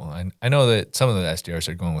bunch of people. I know that some of the SDRs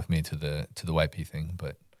are going with me to the YP thing,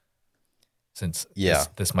 but since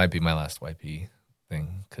this might be my last YP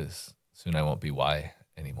thing because soon I won't be Y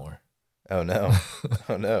anymore. Oh no,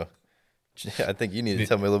 oh no. I think you need to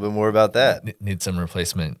tell me a little bit more about that. Need some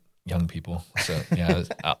replacement young people. So yeah,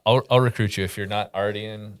 I'll recruit you. If you're not already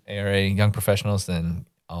in ARA Young Professionals, then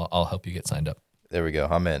I'll help you get signed up. There we go.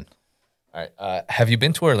 I'm in. All right. Have you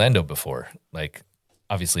been to Orlando before? Like,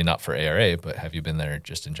 obviously not for ARA, but have you been there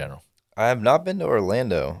just in general? I have not been to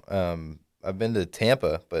Orlando. I've been to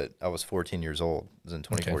Tampa, but I was 14 years old. It was in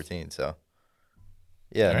 2014. Okay. So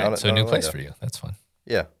yeah. Right. So new place for you. That's fun.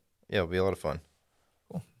 Yeah. Yeah. It'll be a lot of fun.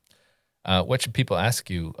 What should people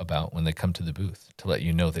ask you about when they come to the booth to let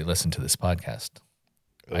you know they listen to this podcast?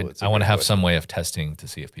 I want to have some way of testing to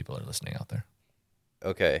see if people are listening out there.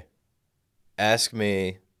 Okay. Ask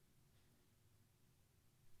me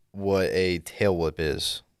what a tail whip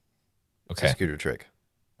is. Okay. It's a scooter trick.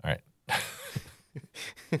 All right.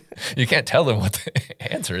 You can't tell them what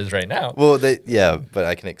the answer is right now. Well, but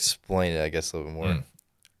I can explain it, I guess, a little bit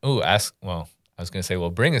more. I was going to say,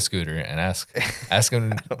 bring a scooter and ask them I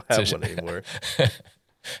don't have one anymore.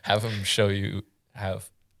 Have them show you, have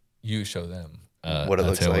you show them what it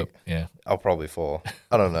looks like. Whip. Yeah. I'll probably fall.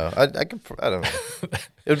 I don't know. I don't know.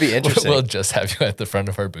 It would be interesting. We'll just have you at the front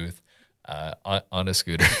of our booth on a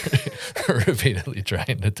scooter, repeatedly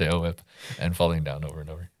trying to tail whip and falling down over and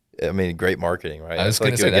over. I mean, great marketing, right? I was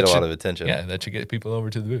going to say it would get a lot of attention. Yeah, that should get people over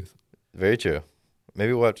to the booth. Very true.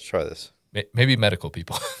 Maybe we'll have to try this. Maybe medical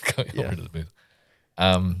people going over to the booth.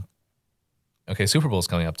 Okay, Super Bowl's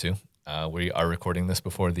coming up too. We are recording this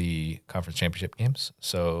before the conference championship games.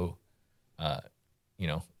 So,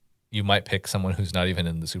 you might pick someone who's not even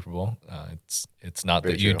in the Super Bowl. It's not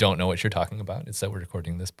Very that you true. Don't know what you're talking about. It's that we're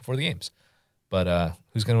recording this before the games. But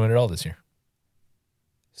who's going to win it all this year?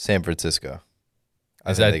 San Francisco.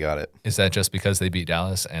 I think they got it. Is that just because they beat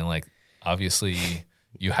Dallas? And obviously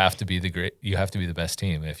you have to be the best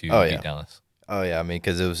team if you beat Dallas. Oh yeah, I mean,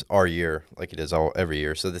 because it was our year, like it is every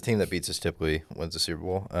year. So the team that beats us typically wins the Super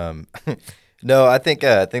Bowl. No, I think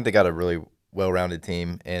they got a really well-rounded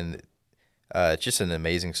team, and it's just an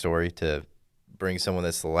amazing story to bring someone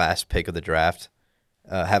that's the last pick of the draft,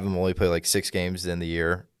 have them only play like 6 games in the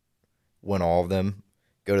year, win all of them,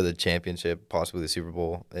 go to the championship, possibly the Super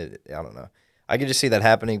Bowl. I don't know. I could just see that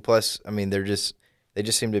happening. Plus, I mean, they just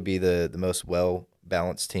seem to be the most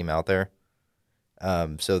well-balanced team out there.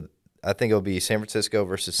 So I think it'll be San Francisco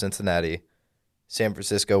versus Cincinnati. San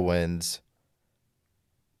Francisco wins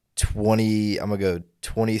 20. I'm gonna go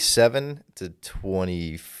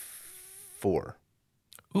 27-24.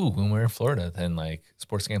 Ooh, when we're in Florida, then like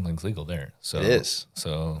sports gambling's legal there. So It is.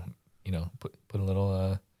 So put a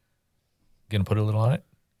little. Gonna put a little on it.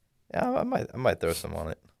 Yeah, I might throw some on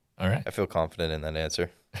it. All right. I feel confident in that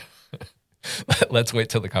answer. Let's wait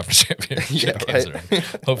till the conference championship Yeah, games right. are in.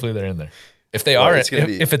 Hopefully they're in there. If they Well, are, it's gonna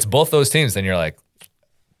be- if it's both those teams, then you're like,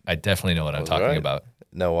 I definitely know what I'm Well, talking right. about.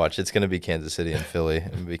 No, watch. It's going to be Kansas City and Philly. I'm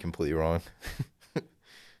going to be completely wrong.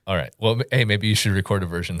 All right. Well, hey, maybe you should record a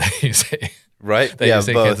version that you say Right? that Yeah, you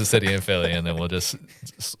say both. Kansas City and Philly, and then we'll just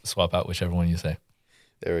swap out whichever one you say.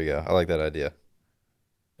 There we go. I like that idea.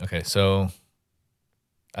 Okay. So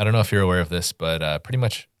I don't know if you're aware of this, but pretty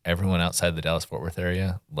much everyone outside the Dallas-Fort Worth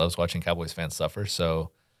area loves watching Cowboys fans suffer.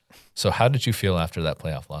 So how did you feel after that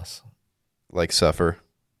playoff loss? Like suffer.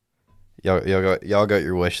 Y'all got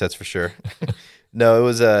your wish, that's for sure. No,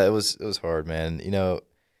 it was hard, man.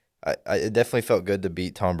 I it definitely felt good to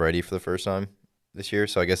beat Tom Brady for the first time this year.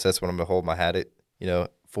 So I guess that's what I'm gonna hold my hat at,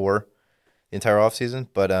 for the entire offseason.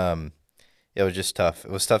 But it was just tough.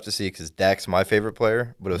 It was tough to see because Dak's my favorite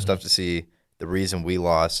player, but it was tough to see the reason we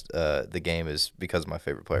lost the game is because of my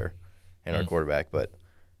favorite player and our quarterback. But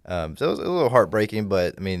so it was a little heartbreaking,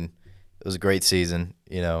 but I mean, it was a great season.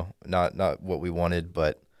 Not what we wanted,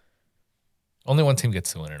 but Only one team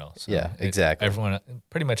gets to win it all. So Yeah, exactly.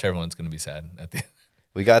 Pretty much everyone's going to be sad at the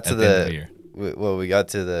we got to at the end of the year. we got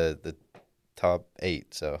to the top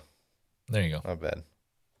 8, so There you go. not bad.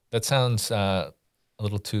 That sounds a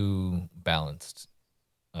little too balanced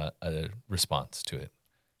a response to it.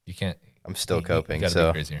 You can't. I'm still you coping, gotta so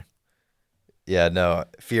be crazier. yeah, no,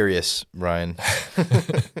 furious, Ryan.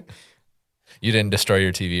 You didn't destroy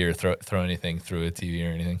your TV or throw anything through a TV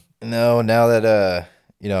or anything. No, now that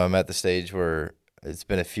I'm at the stage where it's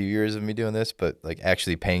been a few years of me doing this, but like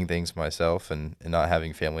actually paying things myself and not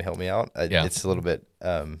having family help me out, Yeah. it's a little bit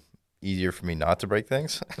easier for me not to break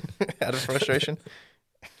things out of frustration.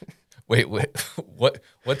 Wait,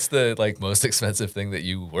 what's the most expensive thing that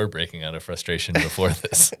you were breaking out of frustration before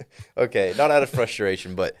this? Okay, not out of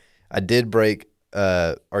frustration, but I did break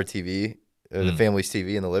our TV, the family's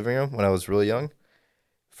TV in the living room when I was really young.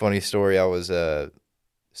 Funny story, I was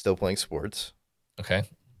still playing sports. Okay.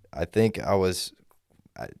 I think I was,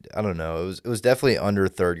 I don't know, it was definitely under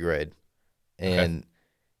 3rd grade. And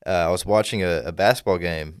I was watching a basketball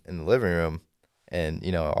game in the living room. And,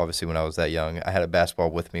 obviously when I was that young, I had a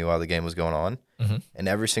basketball with me while the game was going on. Mm-hmm. And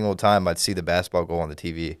every single time I'd see the basketball go on the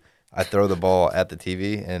TV, I'd throw the ball at the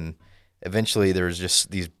TV. And eventually there was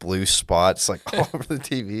just these blue spots all over the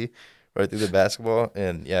TV right through the basketball.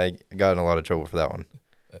 And, yeah, I got in a lot of trouble for that one.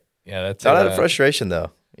 Yeah, that's Not out of frustration,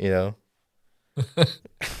 though,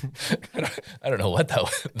 I don't know what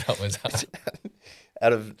that was.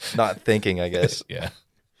 out of not thinking, I guess. Yeah.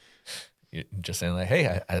 You're just saying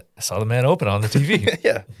hey, I saw the man open on the TV.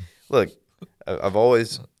 Yeah. Look, I've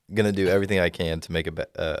always going to do everything I can to make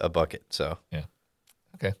a bucket. So, Yeah.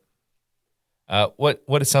 Okay.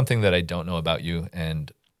 What is something that I don't know about you, and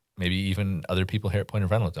maybe even other people here at Point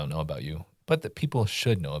of Rental don't know about you, but that people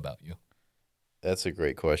should know about you? that's a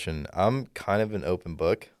great question. I'm kind of an open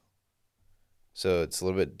book, so it's a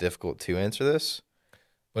little bit difficult to answer this.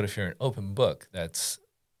 But if you're an open book, that's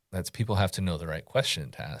people have to know the right question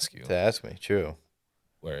to ask you. To ask me, true.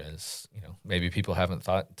 Whereas, maybe people haven't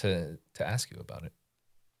thought to ask you about it.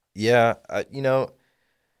 Yeah,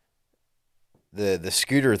 the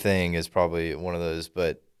scooter thing is probably one of those,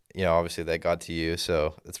 but obviously that got to you,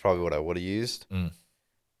 so that's probably what I would have used.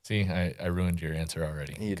 See, I ruined your answer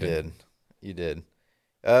already. You Good. did.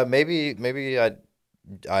 Maybe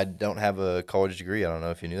I don't have a college degree. I don't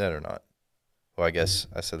know if you knew that or not. Well, I guess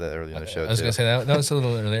I said that earlier in the show. I was going to say that was a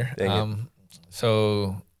little earlier. Dang it.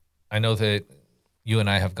 So I know that you and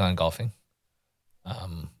I have gone golfing.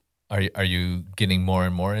 Are you getting more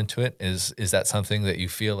and more into it? Is that something that you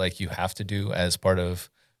feel like you have to do as part of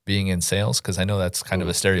being in sales? Because I know that's kind of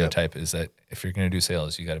a stereotype, is that if you're going to do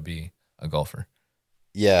sales, you got to be a golfer.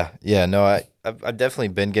 Yeah. No, I've definitely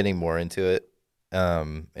been getting more into it,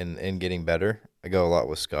 and getting better. I go a lot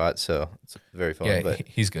with Scott, so it's very fun. Yeah, But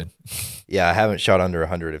he's good. yeah, I haven't shot under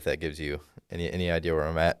 100. If that gives you any idea where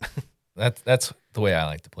I'm at. That's the way I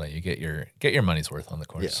like to play. You get your money's worth on the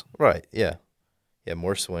Yeah, course. right. Yeah,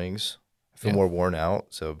 more swings. I feel Yeah. more worn out,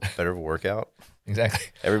 so better workout. Exactly.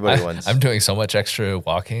 Everybody wins. I'm doing so much extra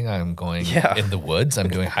walking. I'm going Yeah. in the woods. I'm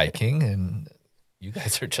doing hiking, and you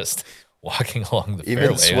guys are just walking along the Even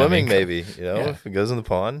fairway. swimming, I mean, maybe. yeah. If it goes in the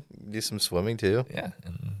pond, do some swimming too. Yeah,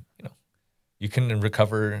 and you can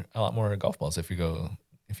recover a lot more golf balls if you go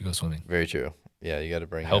swimming. Very true. Yeah, you got to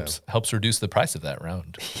bring Helps reduce the price of that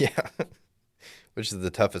round. Yeah, which is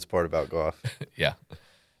the toughest part about golf. Yeah.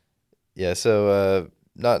 Yeah, so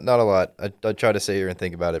not a lot. I try to sit here and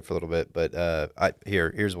think about it for a little bit, but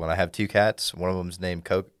here's one. I have 2 cats. One of them's named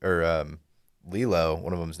Lilo.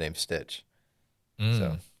 One of them's named Stitch.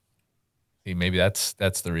 So See, maybe that's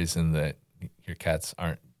the reason that your cats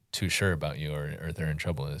aren't too sure about you, or they're in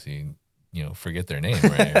trouble, is you forget their name,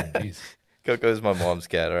 right? Jeez. Coco's my mom's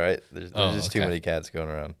cat. All right, there's just too okay. many cats going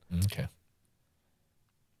around. Okay.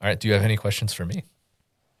 All right. Do you have any questions for me?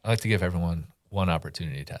 I like to give everyone one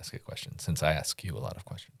opportunity to ask a question, since I ask you a lot of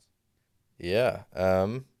questions. Yeah.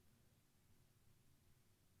 I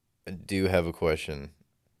do have a question.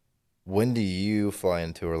 When do you fly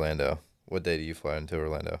into Orlando? What day do you fly into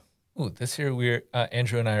Orlando? Ooh, this year we're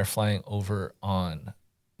Andrew and I are flying over on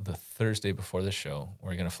the Thursday before the show.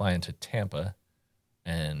 We're going to fly into Tampa,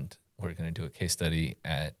 and we're going to do a case study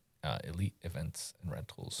at Elite Events and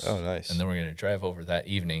Rentals. Oh, nice. And then we're going to drive over that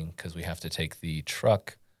evening because we have to take the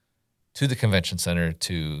truck to the convention center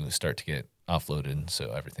to start to get offloaded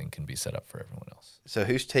so everything can be set up for everyone else. So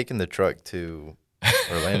who's taking the truck to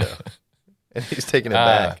Orlando? And who's taking it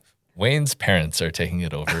back? Wayne's parents are taking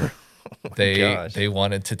it over. Gosh. They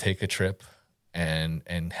wanted to take a trip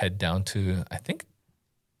and head down to, I think,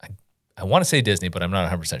 I want to say Disney, but I'm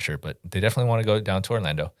not 100% sure. But they definitely want to go down to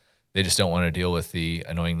Orlando. They just don't want to deal with the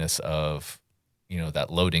annoyingness of,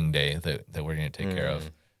 that loading day that we're going to take care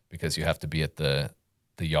of, because you have to be at the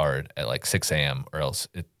yard at like 6 a.m. or else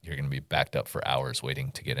you're going to be backed up for hours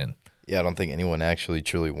waiting to get in. Yeah, I don't think anyone actually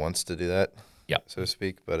truly wants to do that. Yeah, so to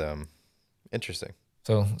speak. But interesting.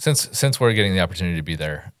 So since we're getting the opportunity to be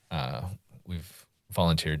there, we've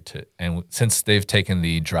volunteered to, and since they've taken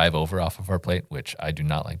the drive over off of our plate, which I do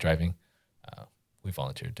not like driving, we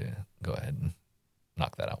volunteered to go ahead and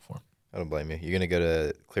knock that out for them. I don't blame you. You're gonna go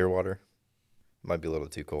to Clearwater? Might be a little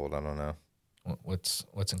too cold. I don't know. What's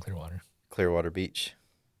in Clearwater? Clearwater Beach.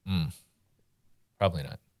 Probably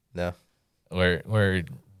not. No. We're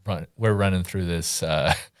running through this.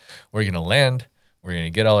 We're gonna land. We're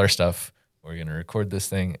gonna get all our stuff. We're gonna record this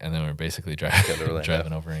thing, and then we're basically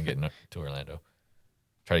driving over and getting to Orlando.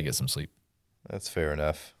 Try to get some sleep. That's fair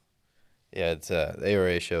enough. Yeah, it's the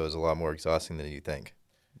ARA show is a lot more exhausting than you think.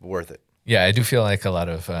 Worth it. Yeah, I do feel like a lot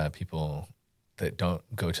of people that don't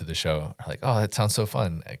go to the show are like, "Oh, that sounds so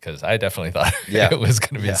fun," because I definitely thought it was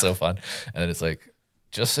going to be so fun, and then it's like,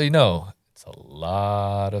 just so you know, it's a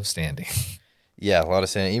lot of standing. Yeah, a lot of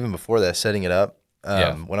standing. Even before that, setting it up.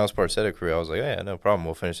 When I was part of setup crew, I was like, "Oh, yeah, no problem.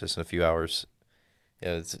 We'll finish this in a few hours."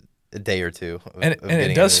 Yeah, it's a day or two. And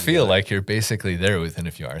it does feel like you're basically there within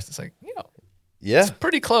a few hours. It's like, it's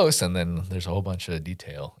pretty close, and then there's a whole bunch of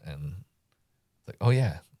detail, and it's like, oh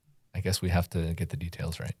yeah, I guess we have to get the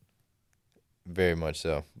details right. Very much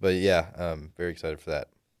so. But yeah, very excited for that.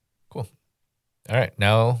 Cool. All right,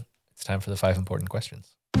 now it's time for the 5 important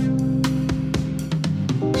questions.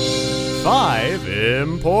 5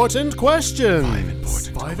 important questions.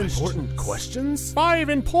 5 important questions? 5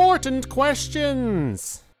 important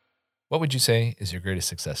questions. What would you say is your greatest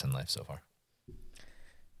success in life so far?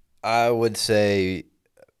 I would say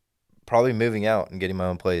probably moving out and getting my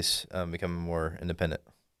own place, becoming more independent.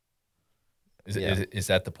 Is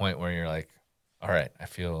that the point where you're like, all right, I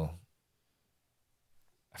feel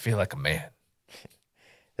like a man?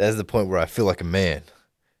 That's the point where I feel like a man.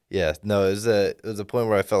 Yeah, no, it was a point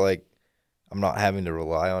where I felt like I'm not having to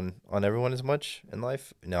rely on everyone as much in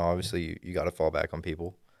life. Now, obviously, you got to fall back on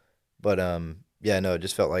people. But, yeah, no, it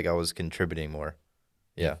just felt like I was contributing more.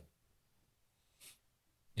 Yeah.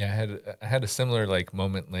 Yeah, I had a similar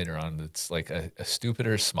moment later on. That's like a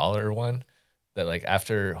stupider, smaller one that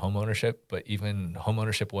after homeownership, but even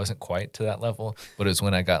homeownership wasn't quite to that level. But it was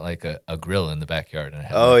when I got a grill in the backyard, and I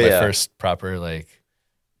had my first proper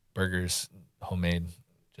burgers, homemade,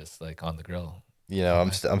 just on the grill.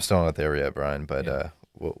 I'm still not there yet, Brian, but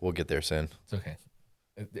we'll get there soon. It's okay.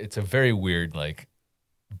 It's a very weird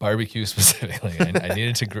barbecue specifically.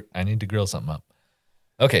 I need to grill something up.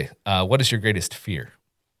 Okay, what is your greatest fear?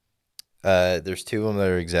 There's 2 of them that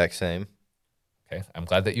are exact same. Okay, I'm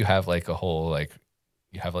glad that you have a whole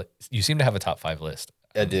you seem to have a top 5 list.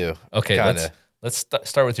 I do. Okay, kinda. let's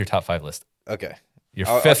start with your top 5 list. Okay. Your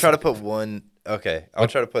I'll fifth. try to put one Okay, I'll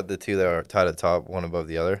try to put the two that are tied at top, one above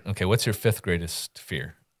the other. Okay, what's your fifth greatest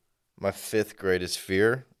fear? My fifth greatest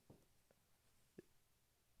fear?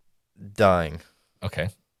 Dying. Okay.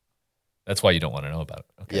 That's why you don't want to know about it.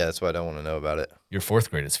 Okay. Yeah, that's why I don't want to know about it. Your fourth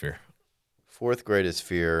greatest fear? Fourth greatest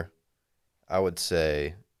fear, I would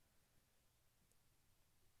say,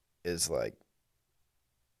 is like,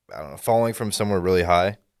 I don't know, falling from somewhere really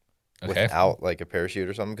high without like a parachute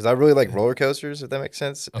or something. Because I really like roller coasters, if that makes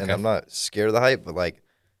sense. Okay. And I'm not scared of the height, but like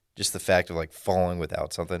just the fact of like falling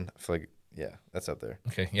without something. I feel like, yeah, that's up there.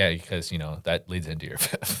 Okay, yeah, because, that leads into your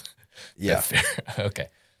fifth. Yeah. Fifth fear. Okay.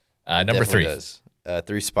 Number Definitely 3. does.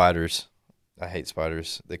 3, spiders. I hate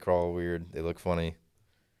spiders. They crawl weird. They look funny.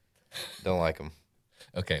 Don't like them.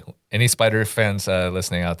 Okay. Any spider fans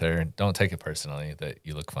listening out there, don't take it personally that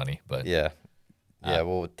you look funny, but Yeah. Yeah,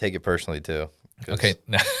 we'll take it personally too. 'Cause okay.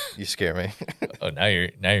 Now, you scare me. now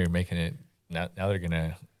you're making it. Now they're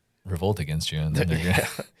gonna revolt against you, and then they're gonna.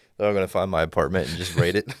 So I'm gonna find my apartment and just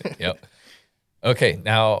raid it. Yep. Okay.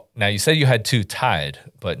 Now you said you had 2 tied,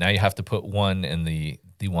 but now you have to put one in the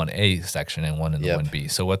 1A section and one in the Yep. 1B.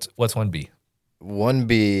 So what's 1B?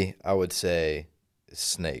 1B, I would say, is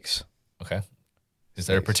snakes. Okay. Is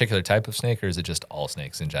there a particular type of snake, or is it just all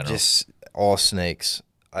snakes in general? Just all snakes.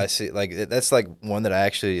 I see, like that's like one that I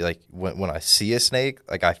actually like when I see a snake,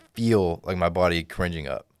 like I feel like my body cringing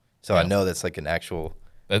up. So I Yeah. know that's like an actual.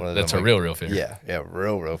 one of that's them, a like, real fear. Yeah,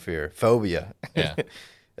 real fear, phobia. Yeah.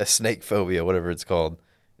 A snake phobia, whatever it's called.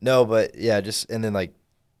 No, but yeah, just and then like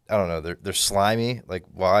I don't know, they're slimy. Like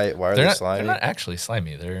why are they slimy? They're not actually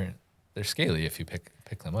slimy. They're scaly if you pick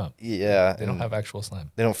them up. Yeah, They don't have actual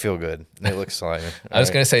slime. They don't feel good. They look slimy. I was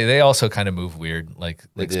right? gonna say they also kind of move weird, like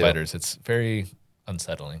They do. spiders. It's very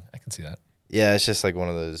unsettling. I can see that. Yeah, it's just like one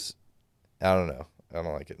of those. I don't know. I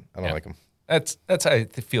don't like it. I don't Yeah. like them. That's I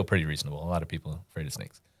feel pretty reasonable. A lot of people are afraid of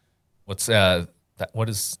snakes. What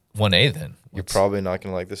is 1A then? You're probably not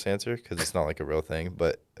gonna like this answer because it's not like a real thing,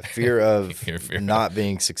 but a fear of Fear. not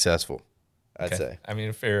being successful. I'd say. I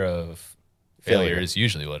mean, fear of Failure. failure is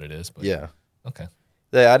usually what it is. But Yeah. Okay.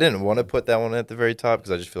 Yeah, I didn't want to put that one at the very top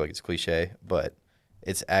because I just feel like it's cliche, but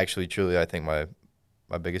it's actually truly I think my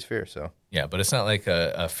biggest fear. So Yeah, but it's not like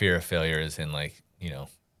a fear of failure as in like,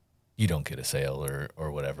 you don't get a sale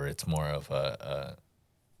or whatever. It's more of a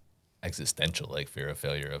existential like fear of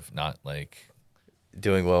failure of not like,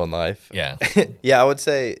 doing well in life. yeah. Yeah, I would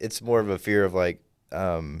say it's more of a fear of like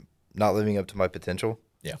not living up to my potential.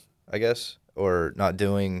 Yeah. I guess, or not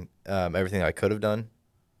doing everything I could have done.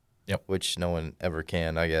 Yep. Which no one ever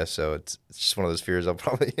can, I guess. So it's just one of those fears I'll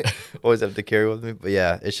probably always have to carry with me. But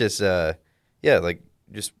yeah, it's just like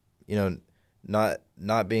just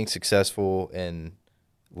not being successful in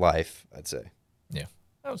life, I'd say. Yeah.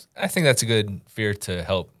 I think that's a good fear to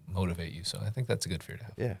help motivate you. So I think that's a good fear to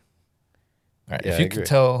have. Yeah. All right. Yeah, If I you agree. could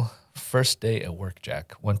tell first day at work,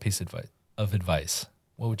 Jack, one piece of advice,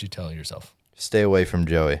 what would you tell yourself? Stay away from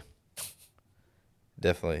Joey.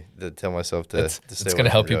 Definitely. To tell myself to stay It's away going to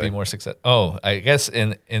help from you be Joey. more successful. Oh, I guess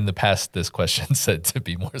in the past, this question said to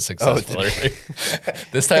be more successful.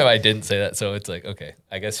 This time I didn't say that. So it's like, okay,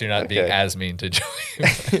 I guess you're not being Okay. as mean to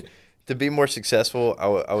Joey. To be more successful,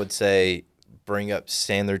 I would say bring up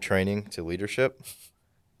Sandler training to leadership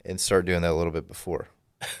and start doing that a little bit before.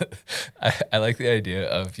 I like the idea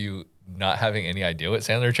of you not having any idea what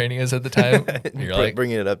Sandler training is at the time. You're like,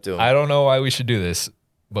 Bringing it up to him. I don't know why we should do this,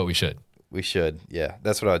 but we should. We should. Yeah.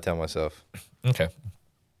 That's what I would tell myself. Okay.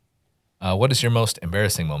 What is your most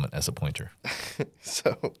embarrassing moment as a pointer?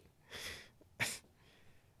 So,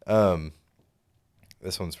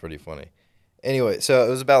 this one's pretty funny. Anyway, so it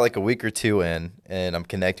was about like a week or two in, and I'm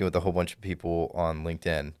connecting with a whole bunch of people on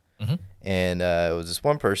LinkedIn. Mhm. And it was this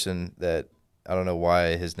one person that I don't know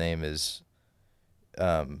why his name is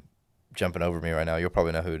jumping over me right now. You'll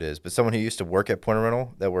probably know who it is, but someone who used to work at Point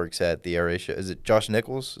Rental that works at the area show. Is it Josh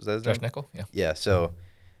Nichols? Is that his Josh name? Nickel? Yeah. Yeah. So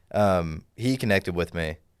he connected with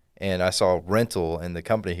me, and I saw rental in the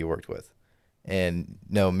company he worked with. And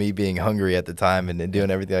me being hungry at the time and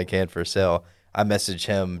doing everything I can for a sale, I messaged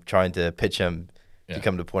him trying to pitch him to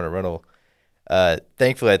come to Point Rental.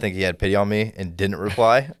 Thankfully, I think he had pity on me and didn't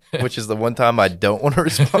reply, which is the one time I don't want a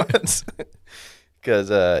response.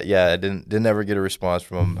 Because I didn't ever get a response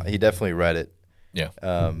from him. He definitely read it. Yeah.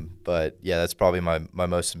 But yeah, that's probably my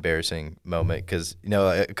most embarrassing moment because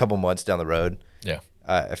a couple months down the road, Yeah.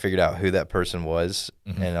 I figured out who that person was,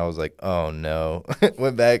 and I was like, oh no.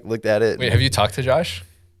 Went back, looked at it. Wait, have you talked to Josh?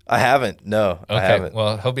 I haven't. No, Okay. I haven't.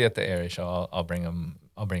 Well, he'll be at the area show. I'll bring him.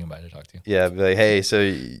 I'll bring him by to talk to you. Yeah, be like, hey, so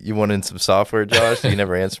you wanted some software, Josh? You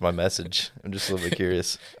never answered my message. I'm just a little bit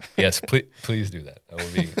curious. Yes, please do that.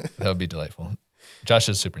 That would be delightful. Josh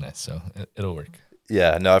is super nice, so it'll work.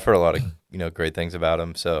 Yeah, no, I've heard a lot of great things about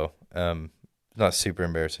him. So not super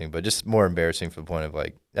embarrassing, but just more embarrassing from the point of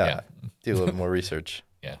like, do a little more research.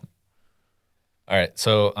 Yeah. All right.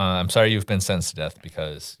 So I'm sorry you've been sentenced to death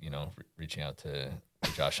because reaching out to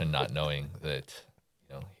Josh and not knowing that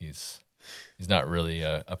he's not really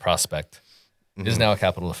a prospect. It is now a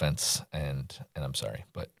capital offense, and I'm sorry.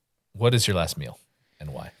 But what is your last meal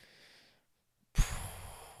and why?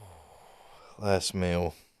 Last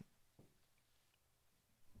meal.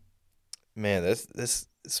 Man, this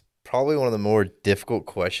is probably one of the more difficult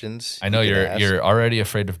questions. I know you can ask. you're already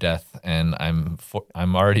afraid of death, and I'm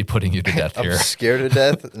already putting you to death I'm here. scared of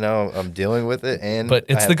death. No, I'm dealing with it, But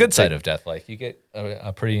it's the good side of death. Like you get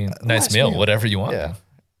a pretty nice meal, whatever you want. Yeah, man.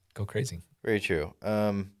 Go crazy. Very true.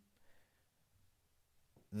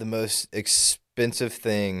 The most expensive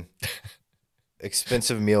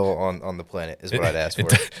meal on the planet is what I'd ask for.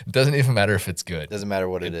 It doesn't even matter if it's good. Doesn't matter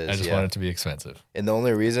what it is. I just want it to be expensive. And the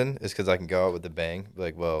only reason is because I can go out with a bang. Be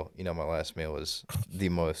like, well, my last meal was the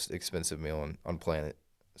most expensive meal on planet.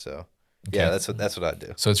 So, yeah, that's what I'd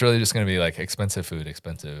do. So it's really just going to be like expensive food,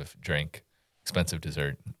 expensive drink, expensive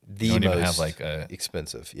dessert. The you don't most even have like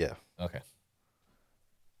expensive, yeah. Okay.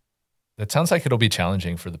 That sounds like it'll be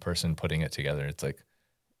challenging for the person putting it together. It's like,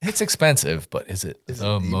 it's expensive, but is it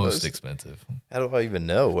the most expensive? How do I even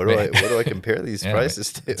know? What do I compare these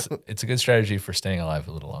prices to? It's a good strategy for staying alive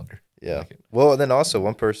a little longer. Yeah. Like Well, then also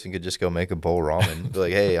one person could just go make a bowl ramen. Be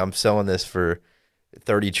like, hey, I'm selling this for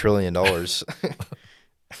 $30 trillion.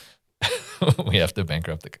 We have to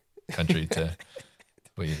bankrupt the country to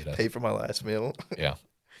put you to death. Pay for my last meal. Yeah.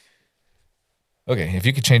 Okay, if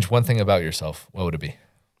you could change one thing about yourself, what would it be?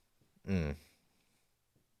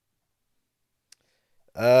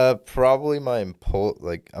 Probably my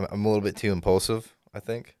like I'm a little bit too impulsive, I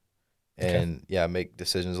think. And I make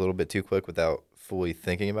decisions a little bit too quick without fully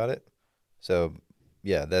thinking about it. So,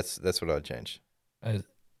 yeah, that's what I'd change.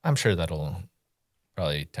 I'm sure that'll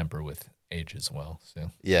probably temper with age as well.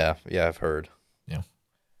 So Yeah, I've heard. Yeah.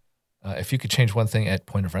 If you could change one thing at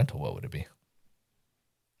Point of Rental, what would it be?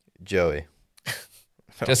 Joey.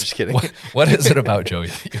 No, just kidding. What is it about Joey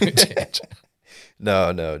that you would change?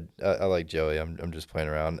 No, I like Joey. I'm just playing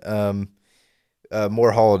around.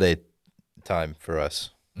 More holiday time for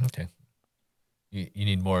us. Okay. You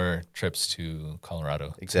need more trips to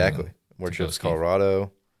Colorado. Exactly. More trips to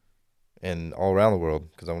Colorado and all around the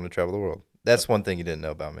world because I want to travel the world. That's one thing you didn't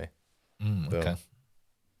know about me. Okay.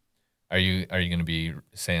 Are you going to be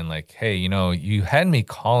saying like, hey, you had me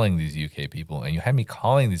calling these UK people and you had me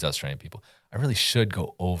calling these Australian people. I really should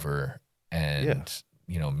go over and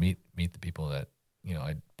meet the people that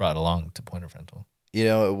I brought along to Point of Rental.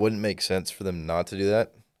 It wouldn't make sense for them not to do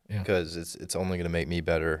that because it's only going to make me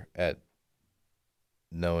better at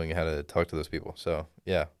knowing how to talk to those people. So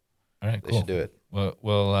yeah, all right, they should do it.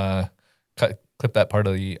 We'll clip that part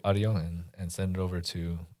of the audio and send it over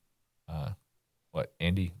to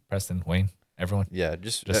Andy, Preston, Wayne, everyone. Yeah,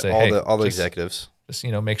 just say, all the executives. Just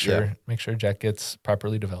make sure Jack gets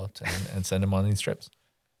properly developed and send him on these trips.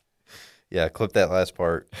 Yeah, clip that last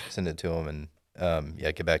part, send it to him, and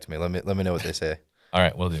get back to me. Let me know what they say. All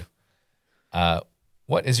right, we'll do.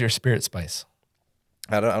 What is your spirit spice?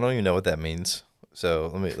 I don't even know what that means. So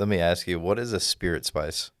let me ask you, what is a spirit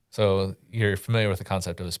spice? So you're familiar with the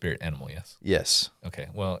concept of a spirit animal, yes? Yes. Okay.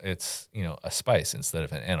 Well, it's a spice instead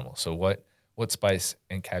of an animal. So what spice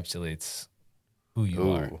encapsulates who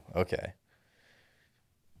you are? Okay.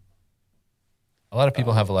 A lot of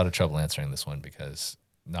people have a lot of trouble answering this one because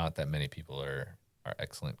not that many people are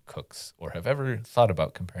excellent cooks or have ever thought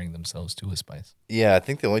about comparing themselves to a spice. Yeah, I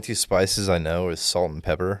think the only two spices I know is salt and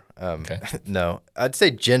pepper. Okay. No, I'd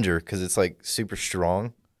say ginger because it's like super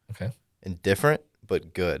strong. Okay. And different,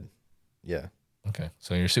 but good. Yeah. Okay.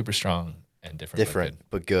 So you're super strong and different. Different,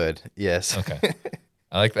 but good. Yes. Okay.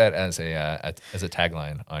 I like that as a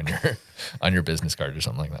tagline on your business card or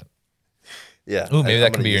something like that. Yeah. Ooh, maybe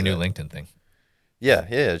that can be your new LinkedIn thing. Yeah.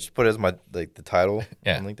 Just put it as my the title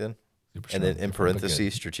on LinkedIn. Super and then in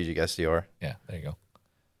parentheses, strategic SDR. Yeah, there you go.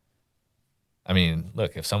 I mean,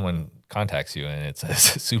 look, if someone contacts you and it says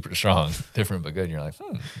super strong, different but good, you're like,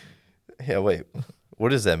 Yeah, wait. What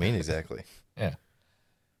does that mean exactly? Yeah.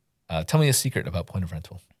 Tell me a secret about Point of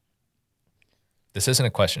Rental. This isn't a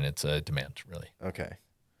question, it's a demand, really. Okay.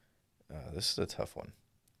 This is a tough one.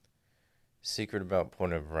 Secret about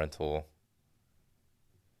Point of Rental.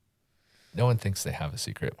 No one thinks they have a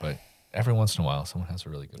secret, but every once in a while, someone has a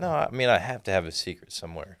really good one. No, I mean, I have to have a secret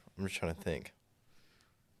somewhere. I'm just trying to think.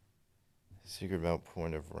 Secret about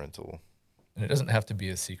Point of Rental. And it doesn't have to be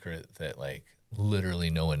a secret that, like, literally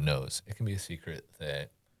no one knows. It can be a secret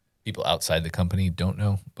that people outside the company don't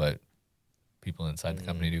know, but people inside the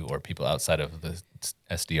company do, or people outside of the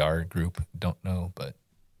SDR group don't know, but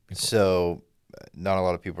people. So not a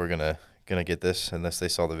lot of people are gonna get this unless they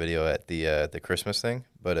saw the video at the Christmas thing.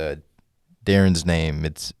 But Darren's name,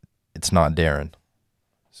 it's not Darren.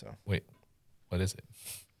 So Wait, what is it?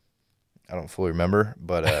 I don't fully remember,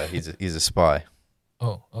 but he's a spy.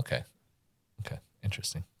 Oh, okay. Okay,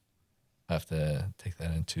 interesting. I have to take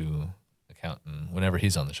that into account, and whenever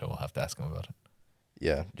he's on the show, we'll have to ask him about it.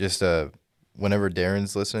 Yeah, just whenever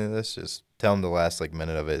Darren's listening to this, just tell him the last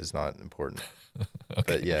minute of it is not important. Okay.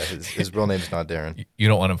 But yeah, his real name's not Darren. You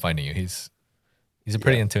don't want him finding you. He's a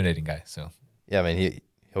pretty intimidating guy. So Yeah, I mean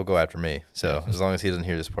he'll go after me. So as long as he doesn't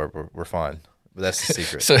hear this part, we're fine. But that's the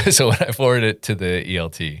secret. so when I forward it to the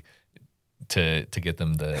ELT to get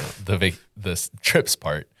them the trips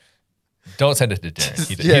part, don't send it to Darren.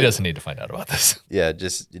 He doesn't need to find out about this. Yeah,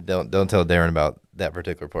 just don't tell Darren about that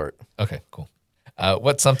particular part. Okay, cool.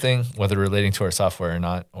 What's something, whether relating to our software or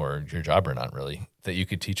not, or your job or not, really, that you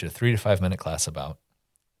could teach a 3 to 5 minute class about?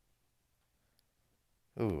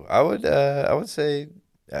 Ooh, I would say,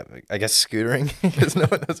 I guess scootering because no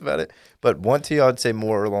one knows about it. But I would say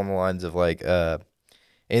more along the lines of anything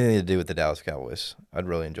to do with the Dallas Cowboys. I'd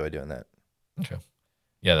really enjoy doing that. Okay.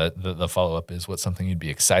 Yeah, the follow up is what's something you'd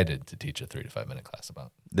be excited to teach a 3 to 5 minute class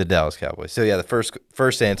about? The Dallas Cowboys. So yeah, the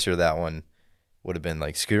first answer to that one would have been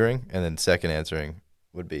scootering, and then second answering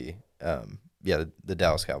would be the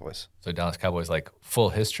Dallas Cowboys. So Dallas Cowboys, full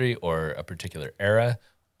history or a particular era,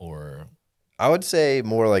 or I would say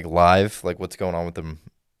more live, what's going on with them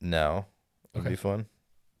now would be fun.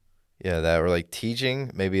 Yeah, that or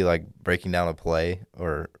teaching, maybe breaking down a play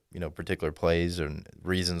or particular plays and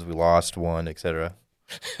reasons we lost one, etc.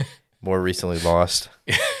 More recently lost.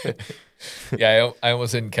 Yeah, I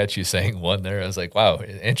almost didn't catch you saying one there. I was like, wow,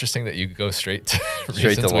 interesting that you go straight to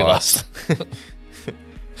reasons we lost.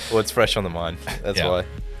 Well, it's fresh on the mind. That's why.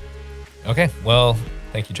 Okay, well,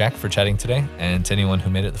 thank you, Jack, for chatting today. And to anyone who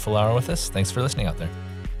made it the full hour with us, thanks for listening out there.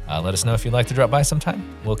 Let us know if you'd like to drop by sometime.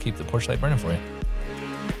 We'll keep the porch light burning for you.